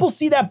because people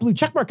see that blue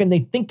check mark and they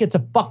think it's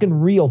a fucking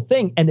real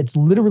thing, and it's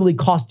literally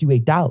cost you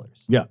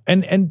 $8. Yeah.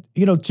 And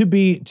to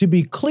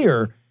be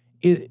clear,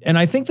 and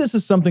I think this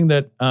is something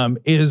that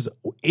is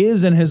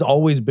and has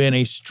always been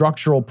a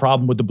structural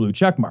problem with the blue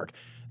check mark.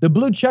 The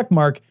blue check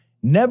mark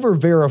never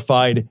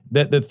verified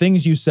that the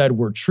things you said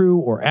were true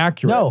or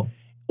accurate,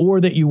 or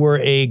that you were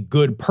a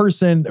good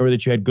person, or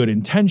that you had good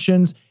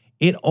intentions.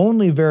 It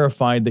only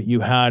verified that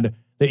you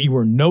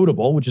were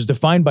notable, which is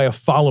defined by a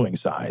following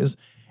size,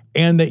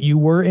 and that you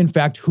were in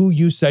fact who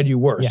you said you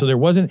were. So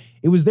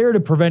it was there to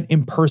prevent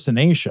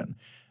impersonation.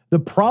 The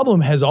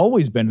problem has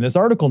always been, and this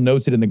article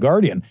notes it in The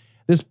Guardian,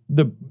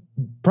 the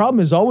problem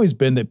has always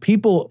been that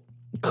people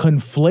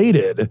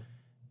conflated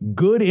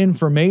good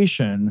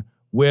information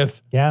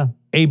with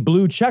a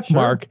blue check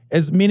mark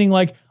as meaning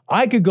like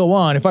I could go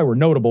on, if I were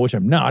notable, which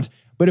I'm not,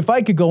 but if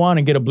I could go on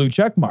and get a blue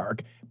check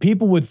mark,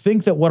 people would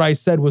think that what I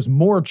said was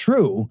more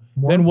true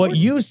than what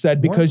you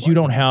said because you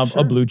don't have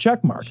a blue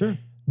check mark.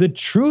 The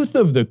truth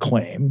of the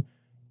claim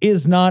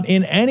is not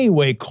in any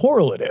way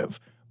correlative.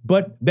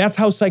 But that's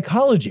how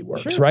psychology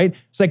works, right?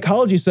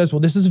 Psychology says, well,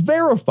 this is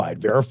verified.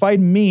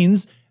 Verified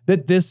means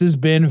that this has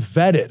been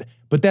vetted.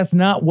 But that's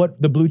not what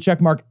the blue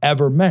check mark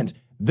ever meant.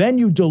 Then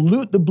you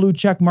dilute the blue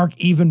check mark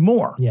even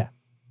more.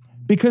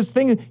 Because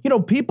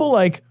people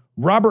like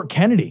Robert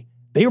Kennedy,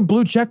 they were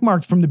blue check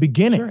marks from the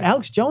beginning.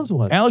 Alex Jones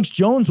was.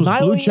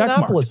 Blue check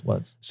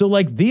marks. So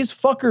like these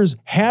fuckers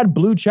had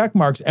blue check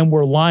marks and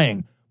were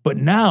lying. But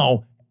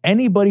now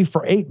anybody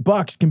for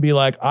 $8 can be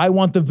like, I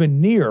want the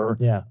veneer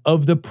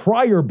of the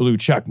prior blue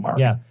check mark.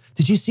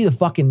 Did you see the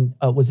fucking,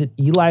 was it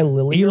Eli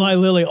Lilly? Eli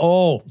Lilly,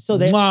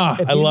 So if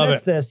I love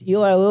it. This,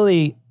 Eli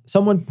Lilly,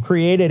 someone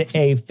created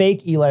a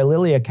fake Eli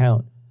Lilly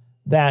account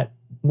that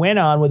went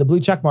on with a blue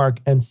check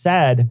mark and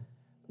said,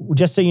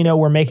 just so you know,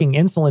 we're making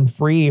insulin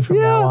free from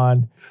now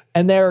on.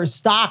 And their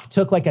stock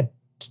took like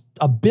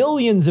a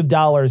billions of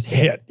dollars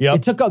hit.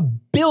 It took a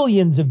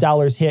billions of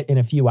dollars hit in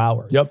a few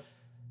hours.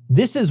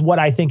 This is what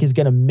I think is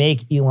going to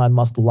make Elon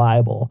Musk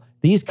liable.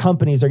 These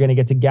companies are going to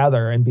get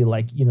together and be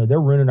like,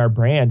 they're ruining our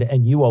brand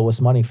and you owe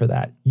us money for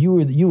that.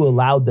 You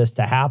allowed this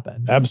to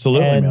happen.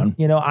 Absolutely, man.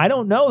 I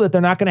don't know that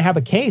they're not going to have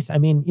a case. I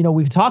mean,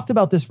 we've talked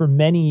about this for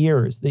many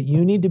years, that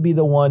you need to be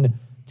the one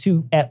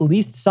to at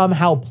least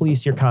somehow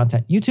police your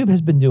content. YouTube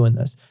has been doing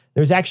this.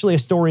 There's actually a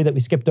story that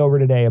we skipped over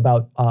today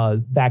about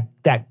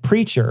that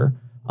preacher.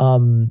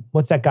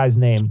 What's that guy's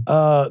name?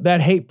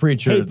 That hate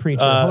preacher.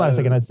 Hold on a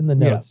second. It's in the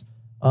notes.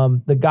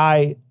 The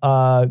guy,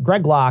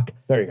 Greg Locke,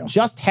 there you go,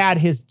 just had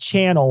his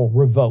channel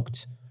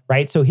revoked,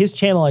 right? So his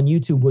channel on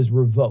YouTube was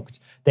revoked.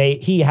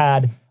 He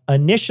had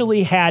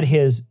initially had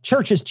his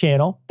church's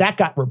channel, that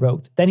got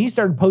revoked. Then he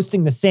started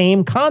posting the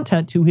same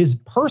content to his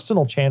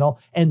personal channel,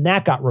 and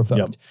that got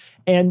revoked.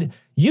 And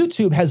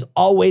YouTube has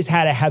always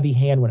had a heavy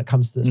hand when it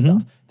comes to this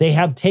stuff. They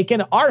have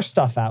taken our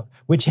stuff out,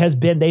 which has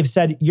been, they've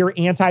said, you're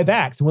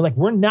anti-vax. And we're like,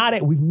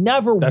 we've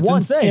never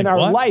once in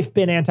our life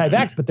been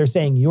anti-vax, but they're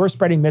saying you're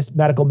spreading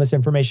medical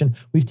misinformation.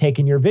 We've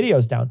taken your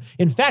videos down.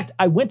 In fact,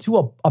 I went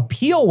to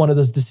appeal one of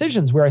those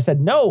decisions where I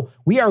said, no,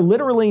 we are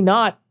literally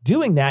not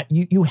doing that.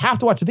 You have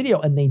to watch the video.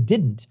 And they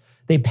didn't.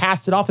 They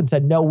passed it off and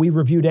said, no, we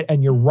reviewed it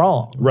and you're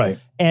wrong. Right.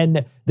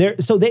 And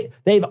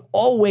they've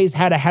always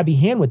had a heavy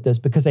hand with this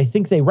because I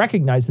think they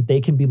recognize that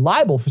they can be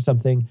liable for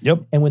something.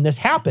 And when this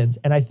happens,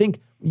 and I think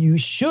you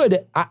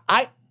should,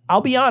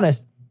 I'll be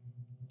honest,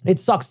 it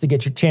sucks to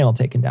get your channel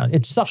taken down.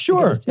 It sucks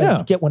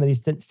to get one of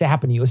these things to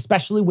happen to you,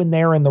 especially when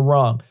they're in the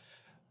wrong.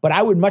 But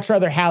I would much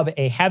rather have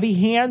a heavy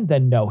hand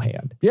than no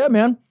hand. Yeah,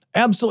 man.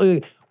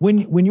 Absolutely.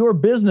 When your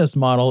business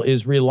model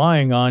is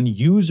relying on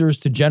users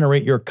to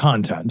generate your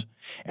content,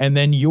 and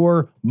then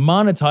you're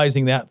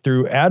monetizing that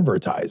through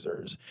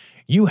advertisers,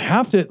 you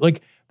have to,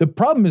 like, the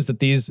problem is that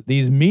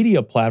these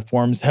media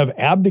platforms have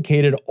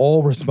abdicated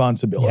all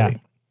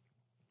responsibility.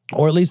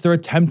 Or at least they're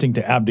attempting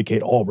to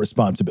abdicate all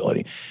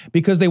responsibility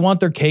because they want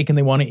their cake and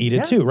they want to eat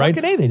it too, right?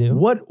 Fucking A, they do.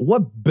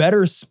 What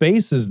better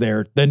space is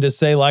there than to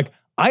say, like,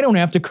 I don't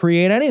have to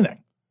create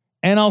anything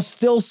and I'll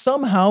still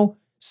somehow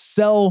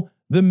sell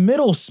the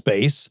middle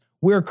space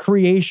where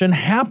creation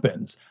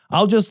happens.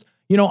 I'll just,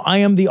 I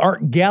am the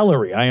art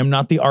gallery. I am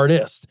not the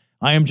artist.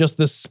 I am just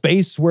the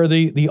space where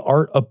the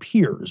art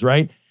appears,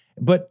 right?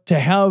 But to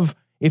have,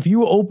 if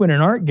you open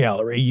an art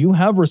gallery, you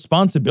have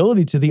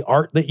responsibility to the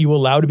art that you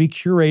allow to be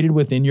curated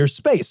within your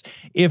space.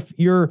 If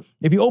you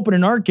open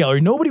an art gallery,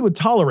 nobody would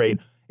tolerate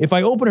if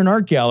I open an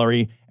art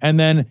gallery and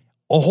then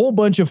a whole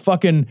bunch of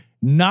fucking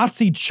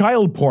Nazi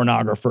child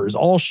pornographers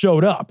all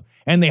showed up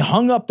and they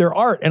hung up their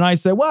art. And I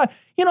said, well,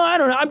 I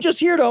don't know. I'm just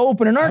here to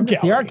open an art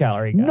gallery. The art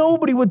gallery guy.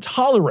 Nobody would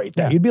tolerate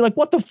that. You'd be like,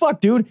 what the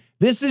fuck, dude?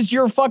 This is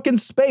your fucking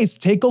space.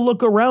 Take a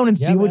look around and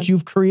see what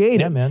you've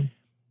created. Yeah, man.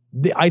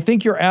 I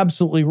think you're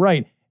absolutely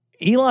right.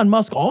 Elon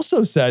Musk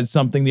also said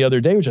something the other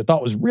day, which I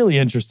thought was really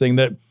interesting,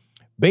 that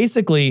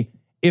basically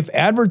if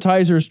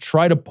advertisers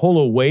try to pull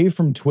away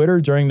from Twitter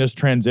during this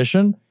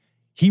transition,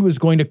 he was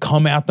going to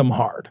come at them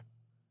hard.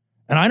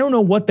 And I don't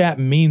know what that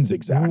means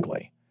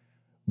exactly,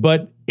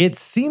 but it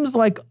seems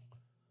like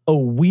a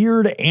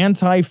weird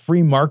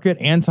anti-free market,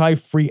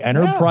 anti-free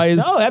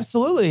enterprise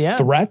absolutely,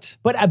 threat.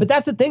 But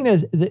that's the thing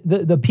is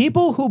the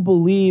people who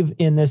believe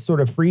in this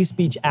sort of free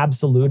speech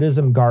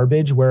absolutism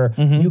garbage where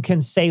you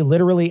can say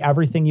literally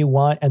everything you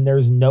want and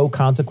there's no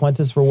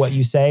consequences for what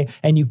you say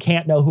and you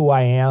can't know who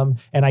I am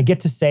and I get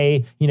to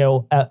say,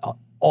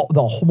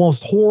 the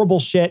most horrible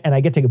shit and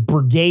I get to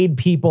brigade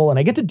people and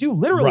I get to do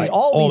literally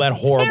all these that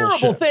horrible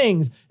terrible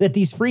things that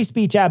these free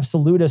speech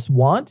absolutists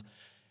want.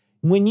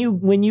 When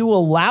you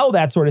allow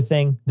that sort of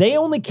thing, they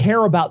only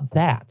care about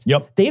that.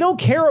 Yep. They don't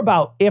care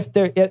about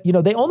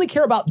they only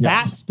care about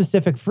that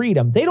specific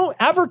freedom. They don't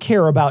ever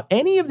care about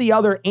any of the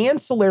other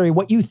ancillary,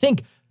 what you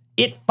think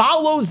it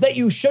follows that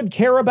you should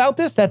care about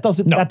this. That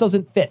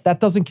doesn't fit.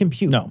 That doesn't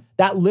compute. No.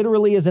 That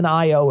literally is an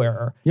IO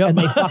error. Yep. And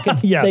they fucking,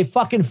 they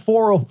fucking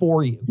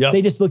 404 you. Yep.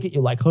 They just look at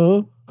you like,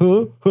 huh?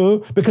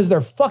 Because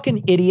they're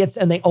fucking idiots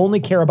and they only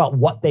care about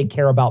what they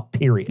care about,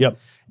 period. Yep.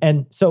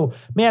 And so,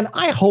 man,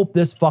 I hope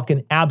this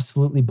fucking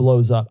absolutely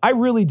blows up. I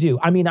really do.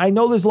 I mean, I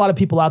know there's a lot of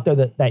people out there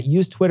that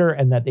use Twitter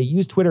and that they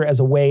use Twitter as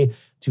a way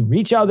to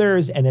reach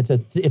others. And it's an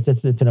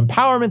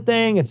empowerment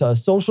thing. It's a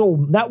social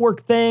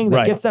network thing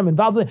that gets them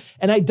involved.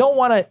 And I don't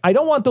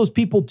want those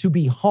people to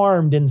be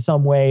harmed in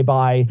some way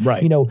by,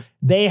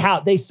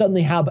 they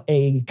suddenly have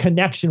a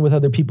connection with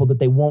other people that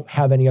they won't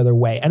have any other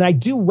way. And I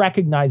do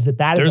recognize that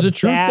There's is a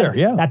truth there.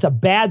 Yeah. That's a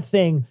bad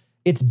thing.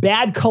 It's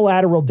bad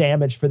collateral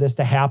damage for this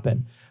to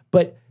happen.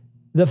 But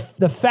the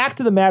fact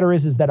of the matter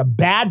is that a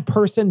bad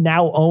person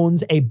now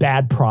owns a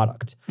bad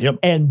product. Yep.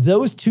 And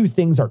those two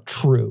things are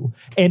true.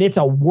 And it's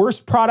a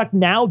worse product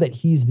now that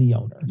he's the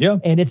owner. Yeah.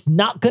 And it's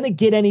not going to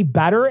get any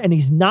better. And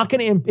he's not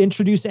going to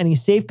introduce any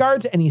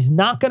safeguards. And he's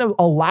not going to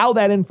allow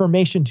that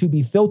information to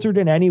be filtered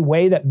in any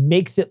way that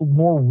makes it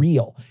more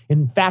real.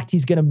 In fact,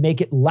 he's going to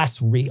make it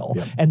less real.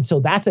 Yep. And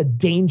so that's a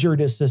danger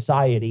to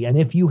society. And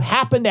if you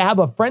happen to have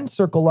a friend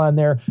circle on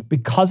there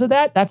because of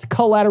that, that's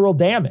collateral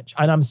damage.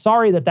 And I'm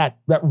sorry that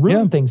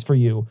ruined things for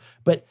you,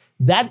 but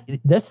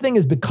this thing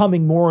is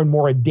becoming more and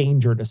more a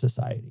danger to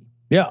society.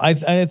 Yeah, I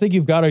think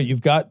you've got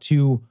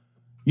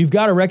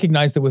to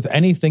recognize that with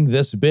anything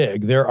this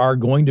big, there are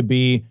going to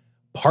be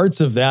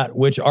parts of that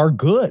which are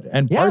good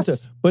and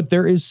but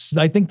there is,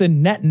 I think the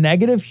net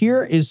negative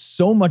here is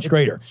so much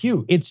greater.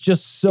 Huge. It's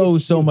just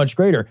so much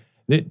greater.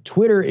 That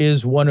Twitter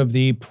is one of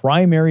the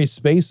primary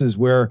spaces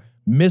where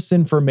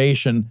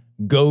misinformation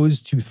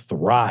goes to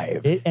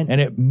thrive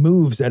and it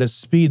moves at a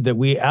speed that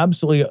we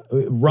absolutely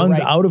runs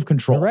out of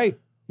control.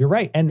 You're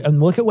right. And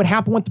look at what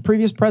happened with the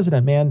previous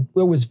president, man.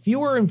 There was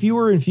fewer and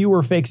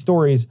fewer fake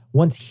stories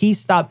once he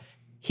stopped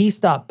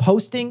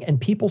posting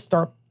and people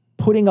start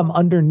putting them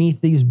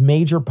underneath these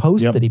major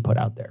posts that he put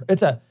out there.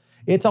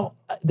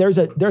 There's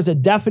a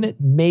definite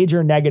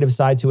major negative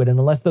side to it. And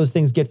unless those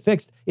things get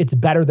fixed, it's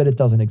better that it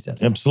doesn't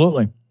exist.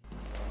 Absolutely.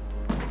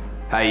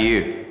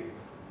 Hey,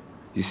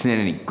 you seen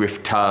any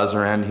griftars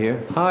around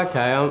here?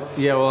 Okay,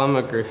 I'm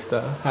a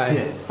grifter.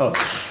 Hey.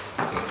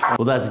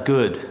 Well, that's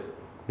good,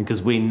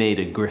 because we need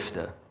a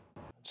grifter.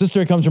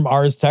 Sister comes from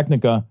Ars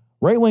Technica.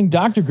 Right-wing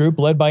doctor group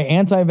led by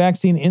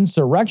anti-vaccine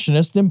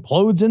insurrectionist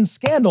implodes in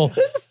scandal.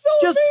 This is so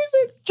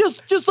amazing.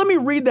 Just let me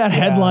read that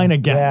headline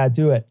again. Yeah,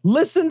 do it.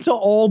 Listen to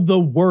all the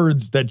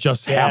words that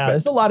just happened.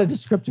 There's a lot of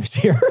descriptors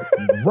here.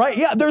 Right,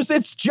 yeah,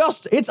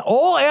 it's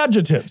all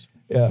adjectives.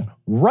 Yeah.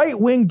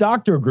 Right-wing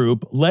doctor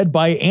group led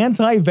by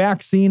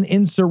anti-vaccine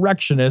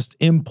insurrectionist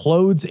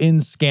implodes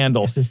in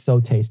scandal. This is so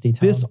tasty,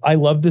 Tom. I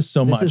love this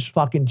so much. This is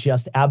fucking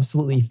just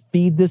absolutely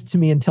feed this to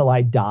me until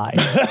I die.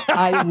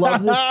 I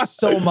love this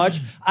so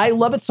much. I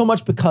love it so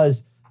much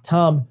because,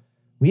 Tom,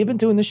 we have been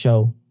doing the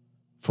show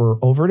for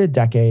over a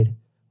decade.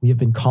 We have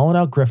been calling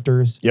out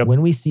grifters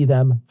when we see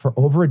them for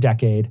over a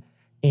decade.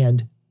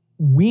 And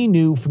we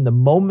knew from the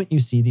moment you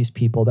see these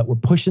people that were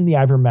pushing the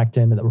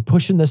ivermectin and that were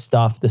pushing this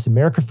stuff, this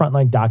America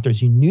Frontline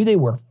Doctors, you knew they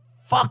were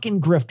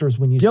fucking grifters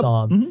when you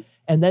saw them. Mm-hmm.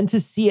 And then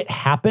to see it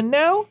happen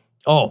now.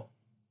 Oh,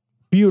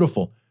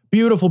 beautiful.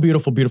 Beautiful,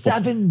 beautiful, beautiful.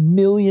 $7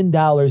 million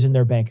in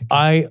their bank account.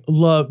 I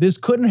love, this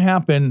couldn't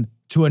happen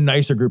to a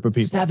nicer group of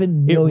people.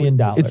 $7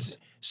 million.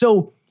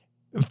 So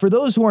for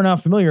those who are not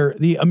familiar,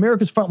 the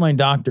America's Frontline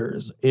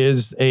Doctors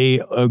is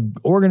a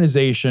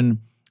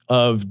organization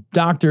of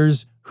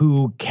doctors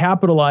who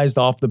capitalized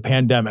off the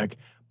pandemic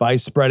by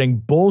spreading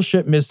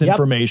bullshit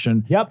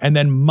misinformation and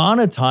then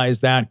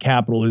monetize that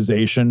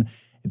capitalization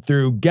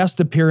through guest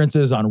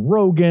appearances on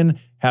Rogan,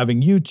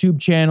 having YouTube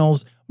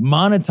channels,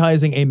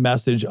 monetizing a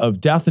message of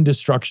death and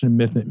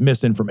destruction and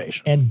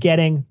misinformation. And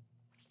getting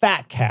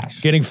fat cash.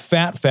 Getting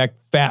fat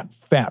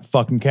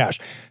fucking cash.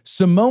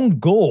 Simone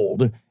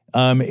Gold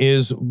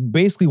is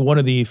basically one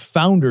of the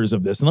founders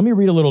of this. And let me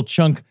read a little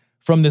chunk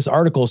from this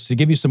article to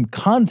give you some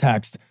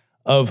context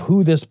of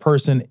who this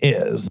person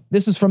is.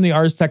 This is from the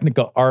Ars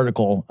Technica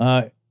article.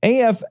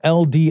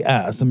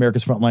 AFLDS,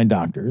 America's Frontline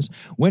Doctors,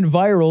 went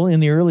viral in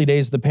the early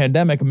days of the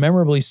pandemic,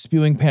 memorably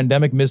spewing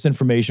pandemic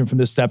misinformation from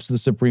the steps of the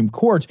Supreme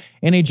Court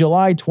in a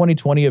July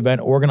 2020 event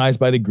organized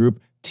by the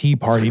group Tea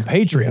Party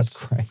Patriots.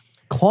 Jesus Christ.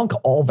 Clunk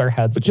all their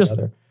heads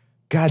together.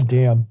 God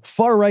damn.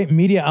 Far-right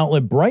media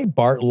outlet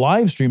Breitbart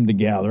live-streamed the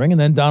gathering, and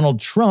then Donald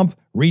Trump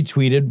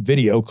retweeted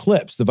video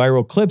clips. The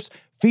viral clips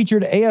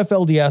featured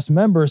AFLDS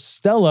member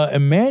Stella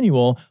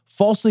Emanuel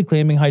falsely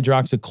claiming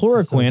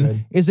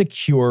hydroxychloroquine is a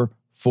cure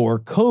for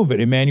COVID.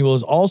 Emanuel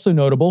is also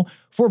notable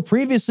for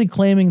previously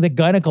claiming that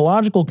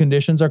gynecological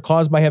conditions are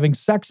caused by having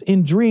sex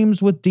in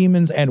dreams with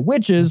demons and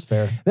witches,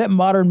 that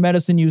modern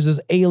medicine uses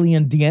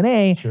alien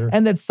DNA,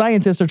 and that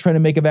scientists are trying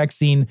to make a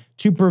vaccine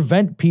to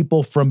prevent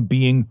people from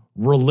being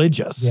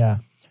religious. Yeah.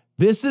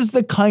 This is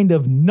the kind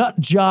of nut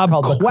job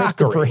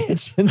quackery.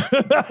 Hitchens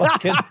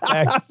fucking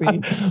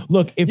vaccine.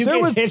 Look, if you there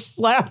get was Hitch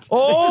slapped,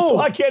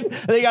 Oh!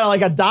 they got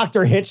like a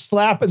Dr. Hitch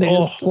slap, and they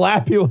just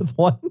slap you with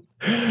one.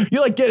 You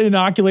like get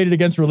inoculated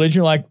against religion.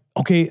 You're like,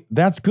 okay,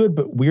 that's good,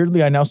 but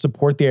weirdly, I now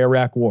support the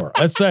Iraq War.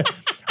 That's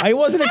I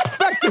wasn't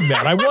expecting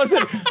that. I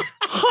wasn't.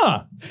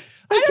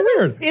 That's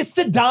weird. Is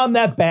Saddam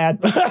that bad?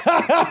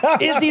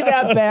 Is he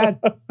that bad?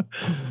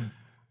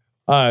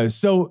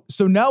 So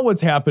now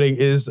what's happening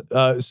is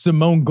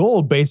Simone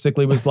Gold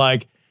basically was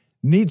like,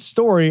 neat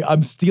story.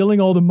 I'm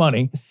stealing all the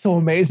money. It's so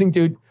amazing,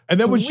 dude. And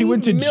then when she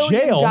went to jail, $1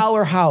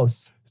 million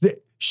house.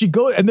 She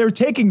goes and they're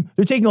taking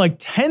like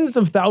tens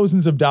of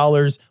thousands of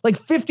dollars, like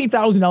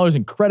 $50,000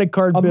 in credit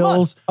card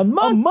bills. A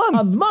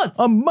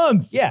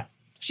month. Yeah.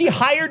 She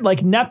hired, like,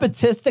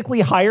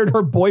 nepotistically hired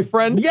her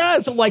boyfriend.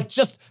 Yes. To, like,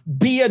 just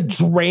be a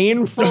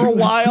drain for a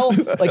while.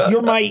 Like,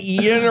 you're my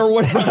Ian or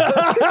whatever.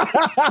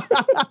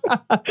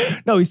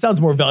 No, he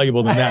sounds more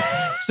valuable than that.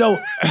 So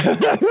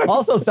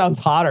also sounds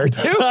hotter,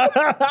 too.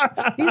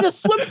 He's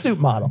a swimsuit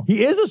model.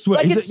 He is a swimsuit.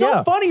 Like, it's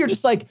so funny. You're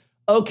just like,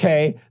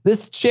 okay,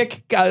 this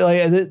chick,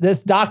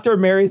 this doctor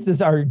marries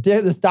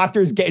this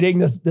doctor is dating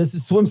this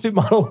swimsuit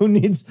model who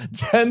needs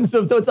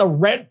it's a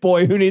rent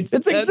boy who needs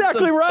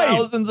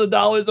thousands of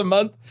dollars a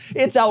month.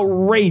 It's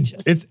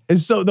outrageous.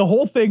 It's so the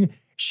whole thing,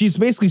 she's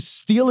basically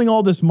stealing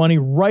all this money,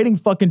 writing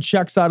fucking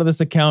checks out of this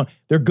account.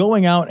 They're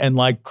going out and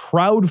like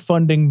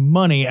crowdfunding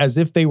money as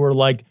if they were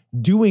like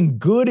doing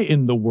good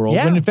in the world.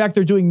 Yeah. When in fact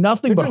they're doing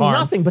nothing but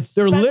harm.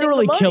 They're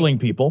literally killing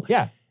people.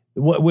 Yeah.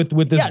 With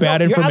this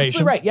bad information. You're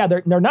absolutely right. Yeah,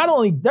 they're not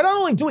only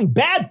doing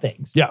bad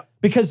things. Yeah.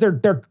 Because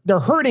they're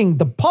hurting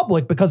the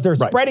public because they're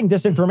spreading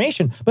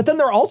disinformation, but then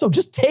they're also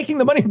just taking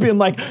the money and being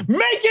like,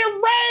 make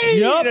it rain.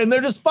 Yep. And they're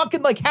just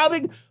fucking like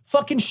having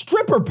fucking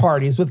stripper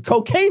parties with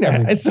cocaine.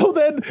 And so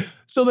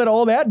then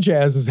all that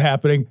jazz is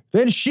happening.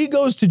 Then she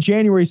goes to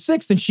January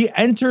 6th and she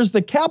enters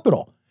the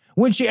Capitol.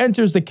 When she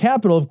enters the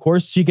Capitol, of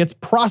course, she gets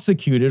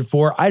prosecuted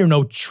for, I don't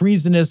know,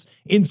 treasonous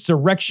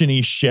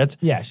insurrection-y shit.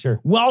 Yeah, sure.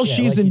 While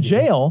she's in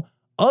jail,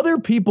 other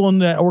people in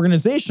that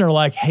organization are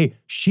like, hey,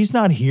 she's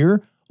not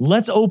here.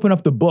 Let's open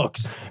up the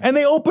books. And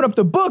they open up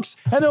the books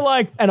and they're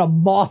like, and a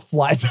moth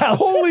flies out.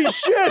 Holy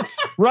shit,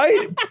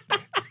 right?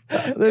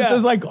 It's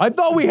just like, I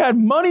thought we had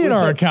money in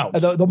our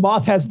accounts. The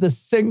moth has the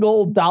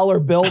single dollar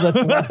bill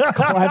that's left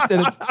cleft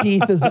in its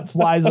teeth as it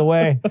flies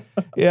away.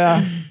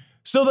 Yeah.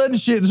 So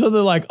they're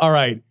like, all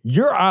right,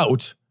 you're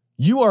out.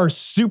 You are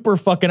super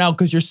fucking out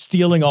because you're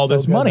stealing all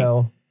this money.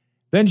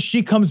 Then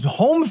she comes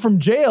home from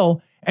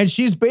jail and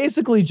she's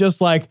basically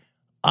just like,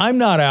 I'm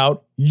not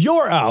out.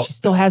 You're out. She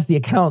still has the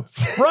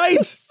accounts.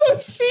 Right. So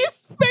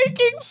she's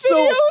making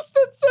videos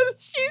that says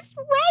she's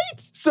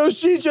right. So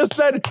she just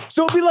then,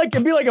 so it'd be like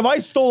if I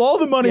stole all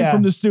the money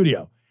from the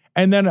studio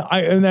and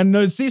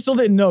then Cecil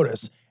didn't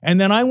notice. And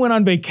then I went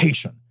on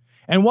vacation.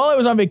 And while I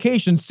was on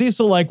vacation,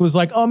 Cecil was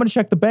like, oh, I'm going to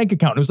check the bank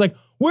account. And it was like,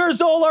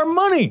 where's all our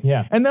money?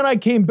 Yeah. And then I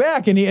came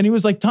back and he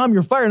was like, Tom,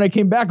 you're fired. And I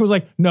came back and was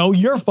like, no,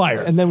 you're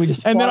fired. And then we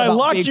just and then I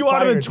locked you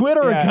out of the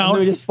Twitter account. And then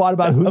we just fought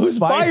about who's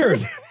fired.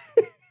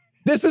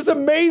 This is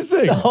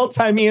amazing. The whole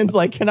time Ian's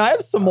like, can I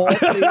have some more,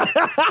 please?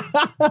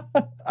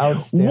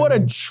 Outstanding. What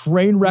a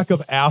train wreck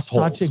of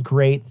assholes. Such a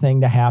great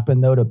thing to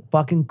happen, though, to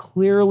fucking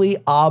clearly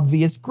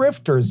obvious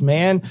grifters,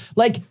 man.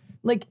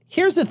 Like,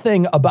 here's the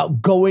thing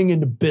about going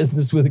into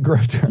business with a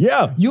grifter.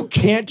 Yeah. You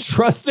can't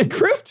trust a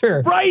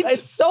grifter. Right.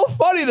 It's so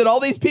funny that all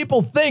these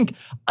people think,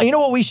 you know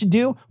what we should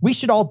do? We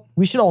should all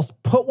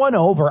put one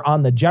over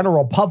on the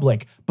general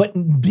public,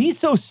 but be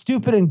so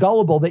stupid and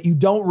gullible that you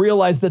don't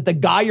realize that the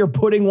guy you're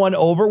putting one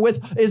over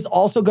with is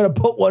also going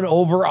to put one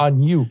over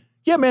on you.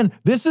 Yeah, man.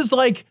 This is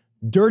like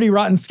Dirty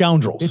Rotten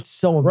Scoundrels. It's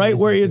so amazing. Right?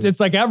 Where it's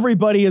like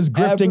everybody is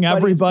grifting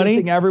everybody.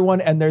 Grifting everyone,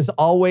 and there's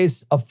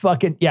always a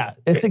fucking,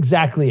 it's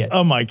exactly it.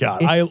 Oh my God.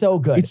 It's so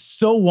good. It's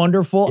so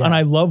wonderful. Yeah. And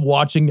I love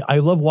watching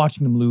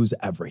them lose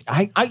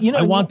everything.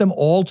 I want them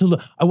all to,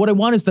 what I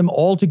want is them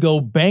all to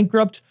go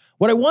bankrupt.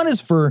 What I want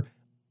is for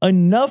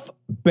enough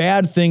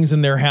bad things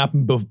in their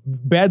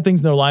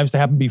lives to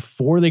happen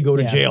before they go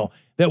to jail.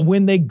 That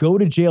when they go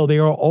to jail, they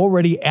are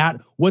already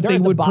at what they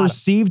would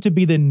perceive to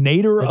be the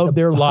nadir of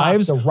their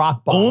lives, the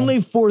rock bottom.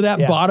 Only for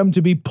that bottom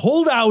to be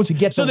pulled out to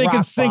get so they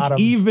can sink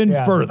even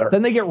further.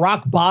 Then they get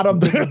rock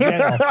bottomed in the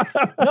jail.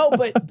 No,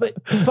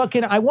 but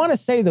fucking, I want to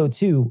say though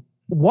too,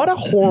 what a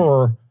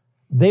horror.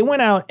 They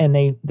went out and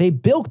they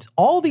bilked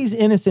all these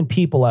innocent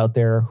people out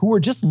there who were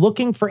just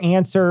looking for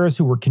answers,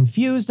 who were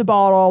confused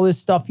about all this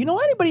stuff. You know,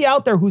 anybody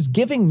out there who's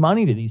giving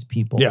money to these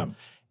people. Yeah.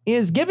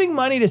 is giving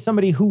money to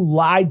somebody who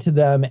lied to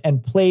them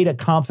and played a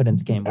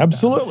confidence game with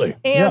Absolutely. them.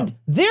 And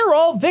they're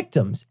all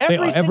victims.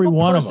 Every single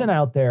one of person them.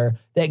 out there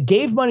that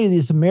gave money to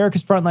these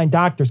America's frontline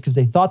doctors because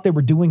they thought they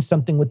were doing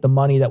something with the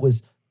money that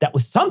was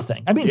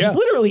something. I mean, just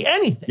literally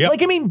anything. Yep.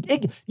 Like, I mean,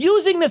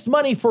 using this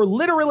money for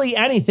literally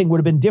anything would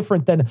have been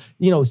different than,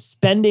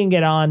 spending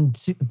it on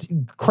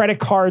credit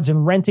cards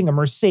and renting a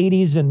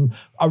Mercedes and,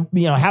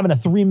 having a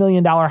 $3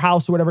 million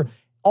house or whatever.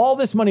 All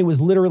this money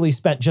was literally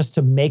spent just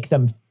to make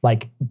them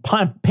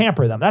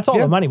pamper them. That's all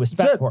the money was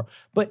spent for.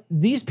 But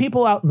these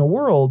people out in the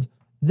world,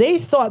 they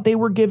thought they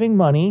were giving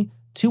money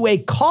to a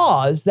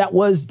cause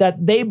that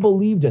they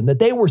believed in, that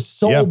they were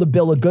sold a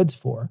bill of goods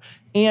for.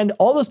 And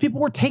all those people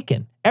were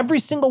taken, every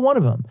single one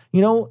of them,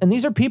 and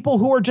these are people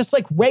who are just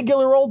like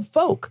regular old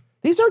folk.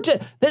 These are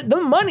just the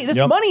money. This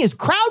money is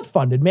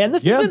crowdfunded, man.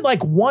 This isn't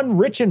like one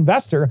rich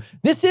investor.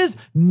 This is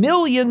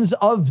millions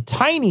of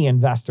tiny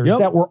investors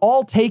that were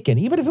all taken.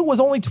 Even if it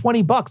was only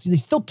 $20, they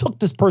still took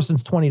this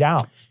person's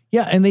 $20.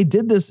 Yeah, and they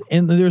did this,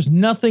 and there's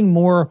nothing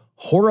more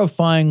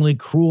horrifyingly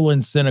cruel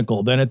and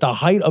cynical than at the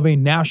height of a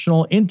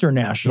national,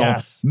 international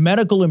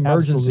medical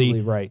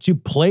emergency to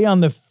play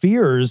on the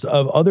fears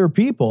of other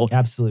people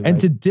and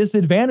to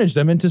disadvantage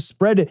them and to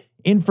spread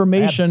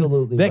information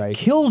that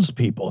kills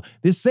people.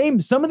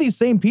 Some of these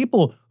same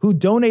people who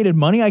donated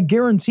money, I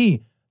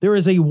guarantee there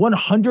is a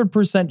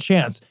 100%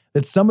 chance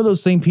that some of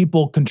those same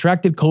people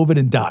contracted COVID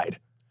and died.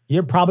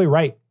 You're probably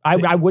right.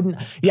 I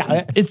wouldn't.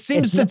 Yeah, it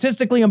seems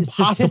statistically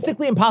impossible.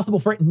 Statistically impossible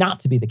for it not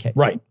to be the case.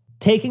 Right.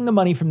 Taking the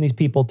money from these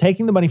people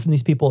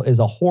is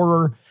a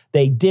horror.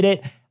 They did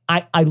it.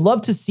 I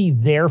love to see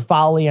their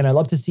folly and I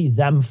love to see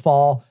them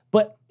fall.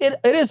 But it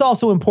is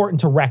also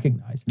important to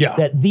recognize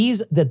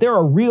that there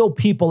are real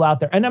people out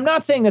there. And I'm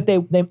not saying that they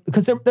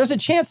because there's a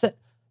chance that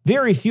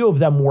very few of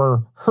them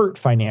were hurt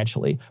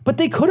financially, but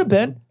they could have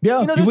been.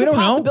 Yeah, there's a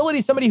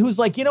possibility somebody who's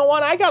like, you know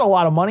what, I got a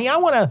lot of money. I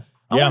want to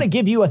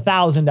give you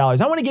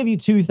 $1,000. I want to give you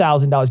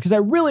 $2,000 because I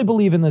really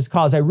believe in this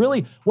cause.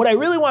 What I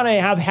really want to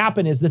have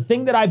happen is the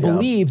thing that I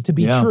believe to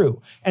be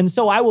true. And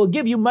so I will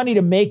give you money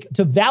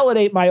to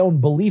validate my own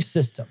belief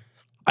system.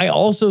 I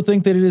also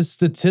think that it is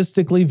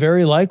statistically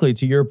very likely,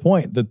 to your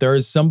point, that there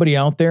is somebody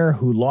out there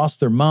who lost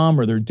their mom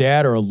or their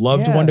dad or a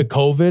loved one to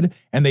COVID,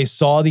 and they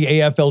saw the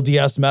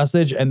AFLDS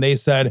message and they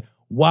said,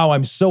 wow,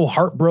 I'm so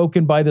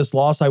heartbroken by this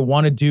loss. I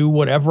want to do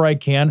whatever I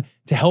can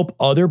to help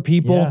other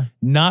people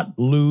not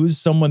lose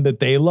someone that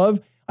they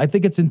love. I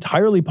think it's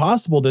entirely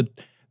possible that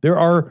there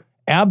are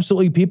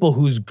absolutely people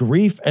whose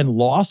grief and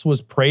loss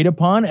was preyed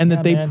upon and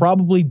that they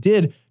probably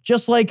did,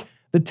 just like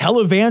the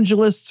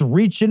televangelists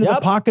reach into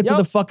the pockets of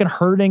the fucking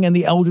hurting and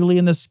the elderly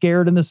and the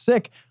scared and the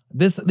sick.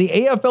 The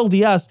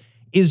AFLDS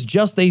is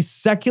just a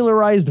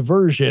secularized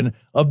version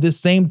of the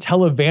same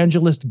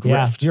televangelist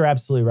grift. Yeah, you're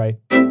absolutely right.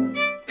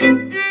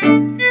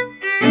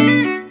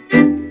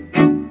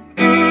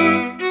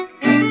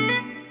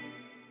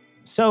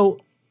 So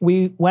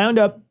we wound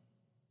up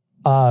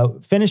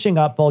finishing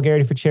up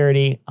Vulgarity for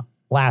Charity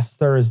last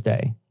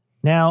Thursday.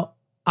 Now,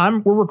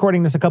 we're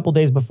recording this a couple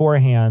days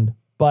beforehand,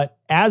 but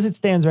as it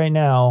stands right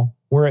now,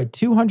 we're at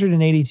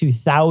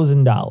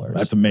 $282,000.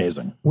 That's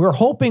amazing. We're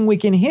hoping we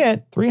can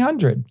hit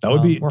 300. That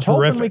would be we're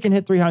terrific. Hoping we can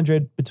hit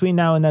 300 between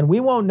now and then. We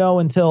won't know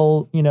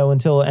until,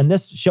 and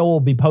this show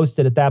will be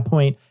posted at that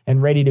point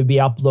and ready to be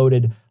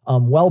uploaded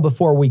well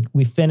before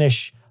we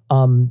finish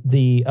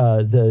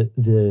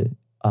the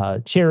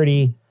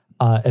charity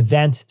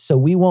event. So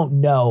we won't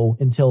know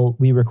until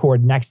we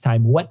record next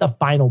time what the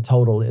final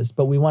total is.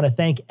 But we want to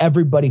thank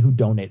everybody who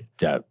donated.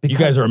 Yeah, you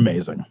guys are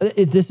amazing.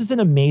 This is an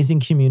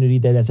amazing community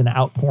that has an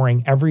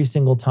outpouring every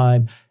single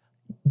time.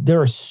 There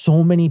are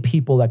so many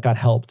people that got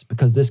helped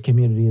because this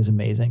community is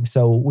amazing.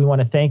 So we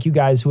want to thank you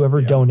guys,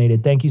 whoever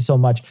donated. Thank you so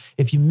much.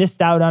 If you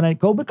missed out on it,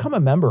 go become a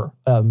member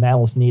of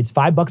Malice Needs.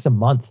 $5 a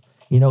month.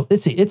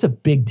 It's a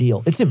big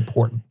deal. It's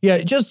important.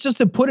 Yeah, just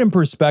to put in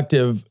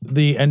perspective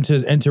and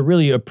to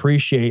really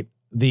appreciate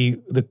the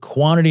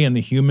quantity and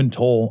the human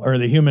toll or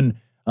the human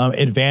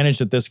advantage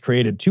that this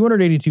created.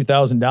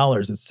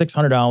 $282,000 at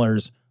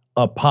 $600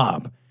 a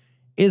pop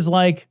is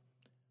like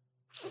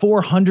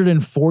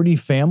 440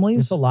 families.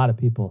 It's a lot of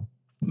people.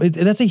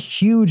 That's a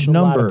huge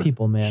number. A lot of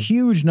people, man.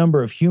 Huge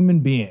number of human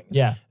beings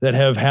that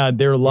have had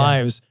their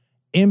lives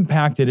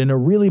impacted in a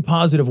really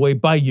positive way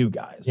by you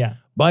guys. Yeah.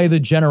 By the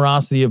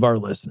generosity of our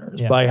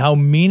listeners, by how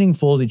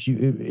meaningful it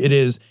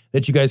is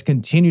that you guys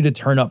continue to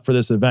turn up for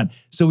this event.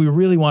 So we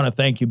really want to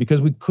thank you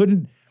because we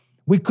couldn't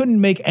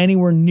make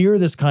anywhere near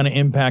this kind of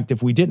impact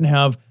if we didn't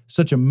have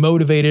such a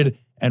motivated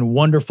and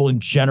wonderful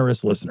and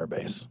generous listener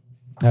base.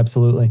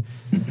 Absolutely.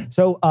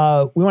 So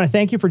we want to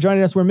thank you for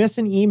joining us. We're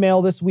missing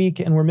email this week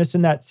and we're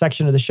missing that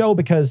section of the show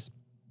because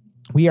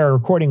we are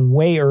recording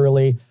way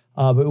early.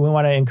 But we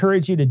want to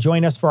encourage you to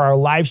join us for our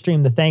live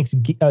stream.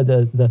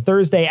 The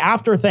Thursday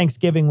after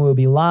Thanksgiving, we'll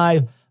be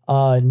live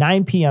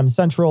 9 p.m.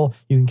 Central.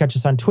 You can catch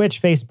us on Twitch,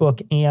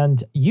 Facebook,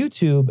 and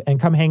YouTube, and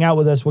come hang out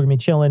with us. We're gonna be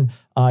chilling.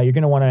 You're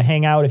gonna want to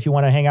hang out if you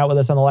want to hang out with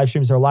us on the live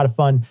streams. They're a lot of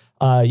fun.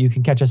 You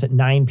can catch us at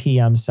 9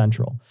 p.m.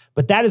 Central.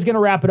 But that is going to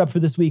wrap it up for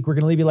this week. We're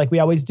going to leave you like we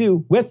always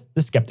do with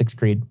the Skeptic's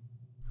Creed.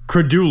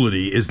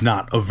 Credulity is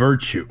not a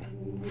virtue.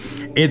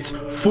 It's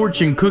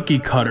fortune cookie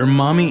cutter,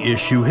 mommy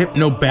issue,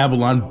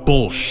 hypno-Babylon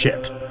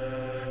bullshit.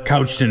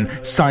 Couched in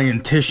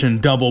scientician,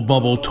 double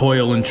bubble,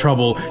 toil and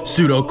trouble,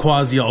 pseudo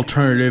quasi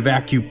alternative,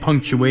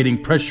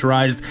 acupunctuating,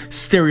 pressurized,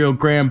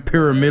 stereogram,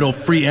 pyramidal,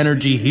 free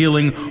energy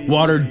healing,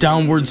 watered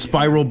downward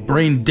spiral,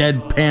 brain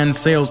deadpan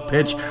sales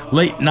pitch,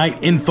 late night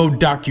info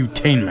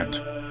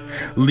docutainment.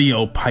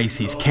 Leo,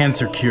 Pisces,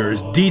 cancer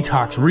cures,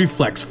 detox,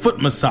 reflex,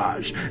 foot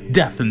massage,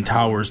 death and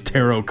towers,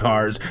 tarot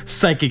cards,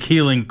 psychic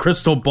healing,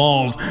 crystal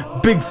balls,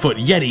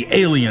 Bigfoot, Yeti,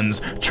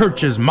 aliens,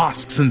 churches,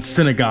 mosques and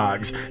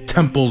synagogues,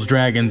 temples,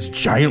 dragons,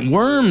 giant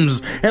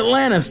worms,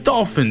 Atlantis,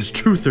 dolphins,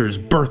 truthers,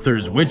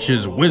 birthers,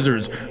 witches,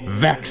 wizards,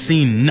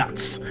 vaccine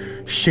nuts,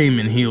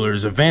 shaman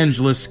healers,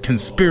 evangelists,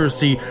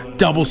 conspiracy,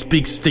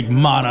 doublespeak,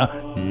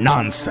 stigmata,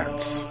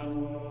 nonsense.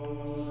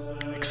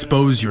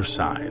 Expose your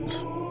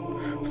sides.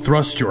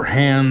 Thrust your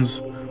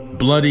hands,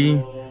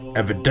 bloody,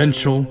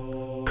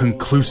 evidential,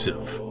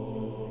 conclusive.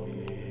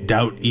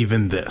 Doubt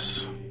even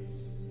this.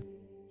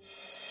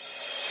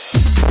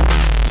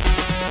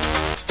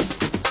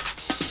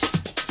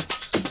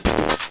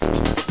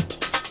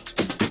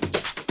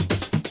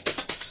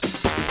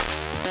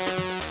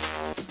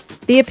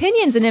 The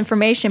opinions and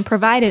information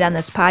provided on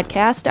this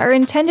podcast are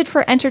intended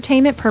for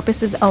entertainment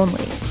purposes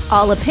only.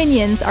 All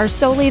opinions are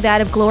solely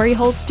that of Glory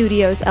Hole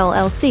Studios,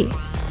 LLC.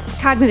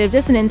 Cognitive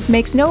Dissonance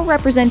makes no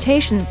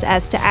representations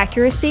as to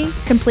accuracy,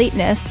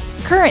 completeness,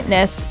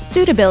 currentness,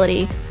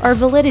 suitability, or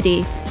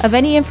validity of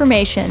any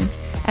information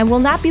and will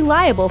not be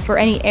liable for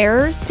any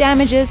errors,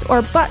 damages,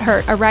 or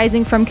butthurt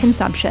arising from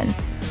consumption.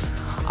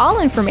 All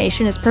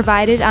information is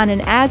provided on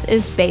an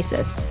as-is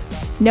basis.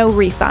 No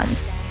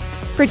refunds.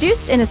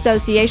 Produced in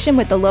association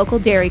with the local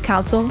Dairy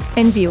Council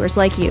and viewers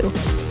like you.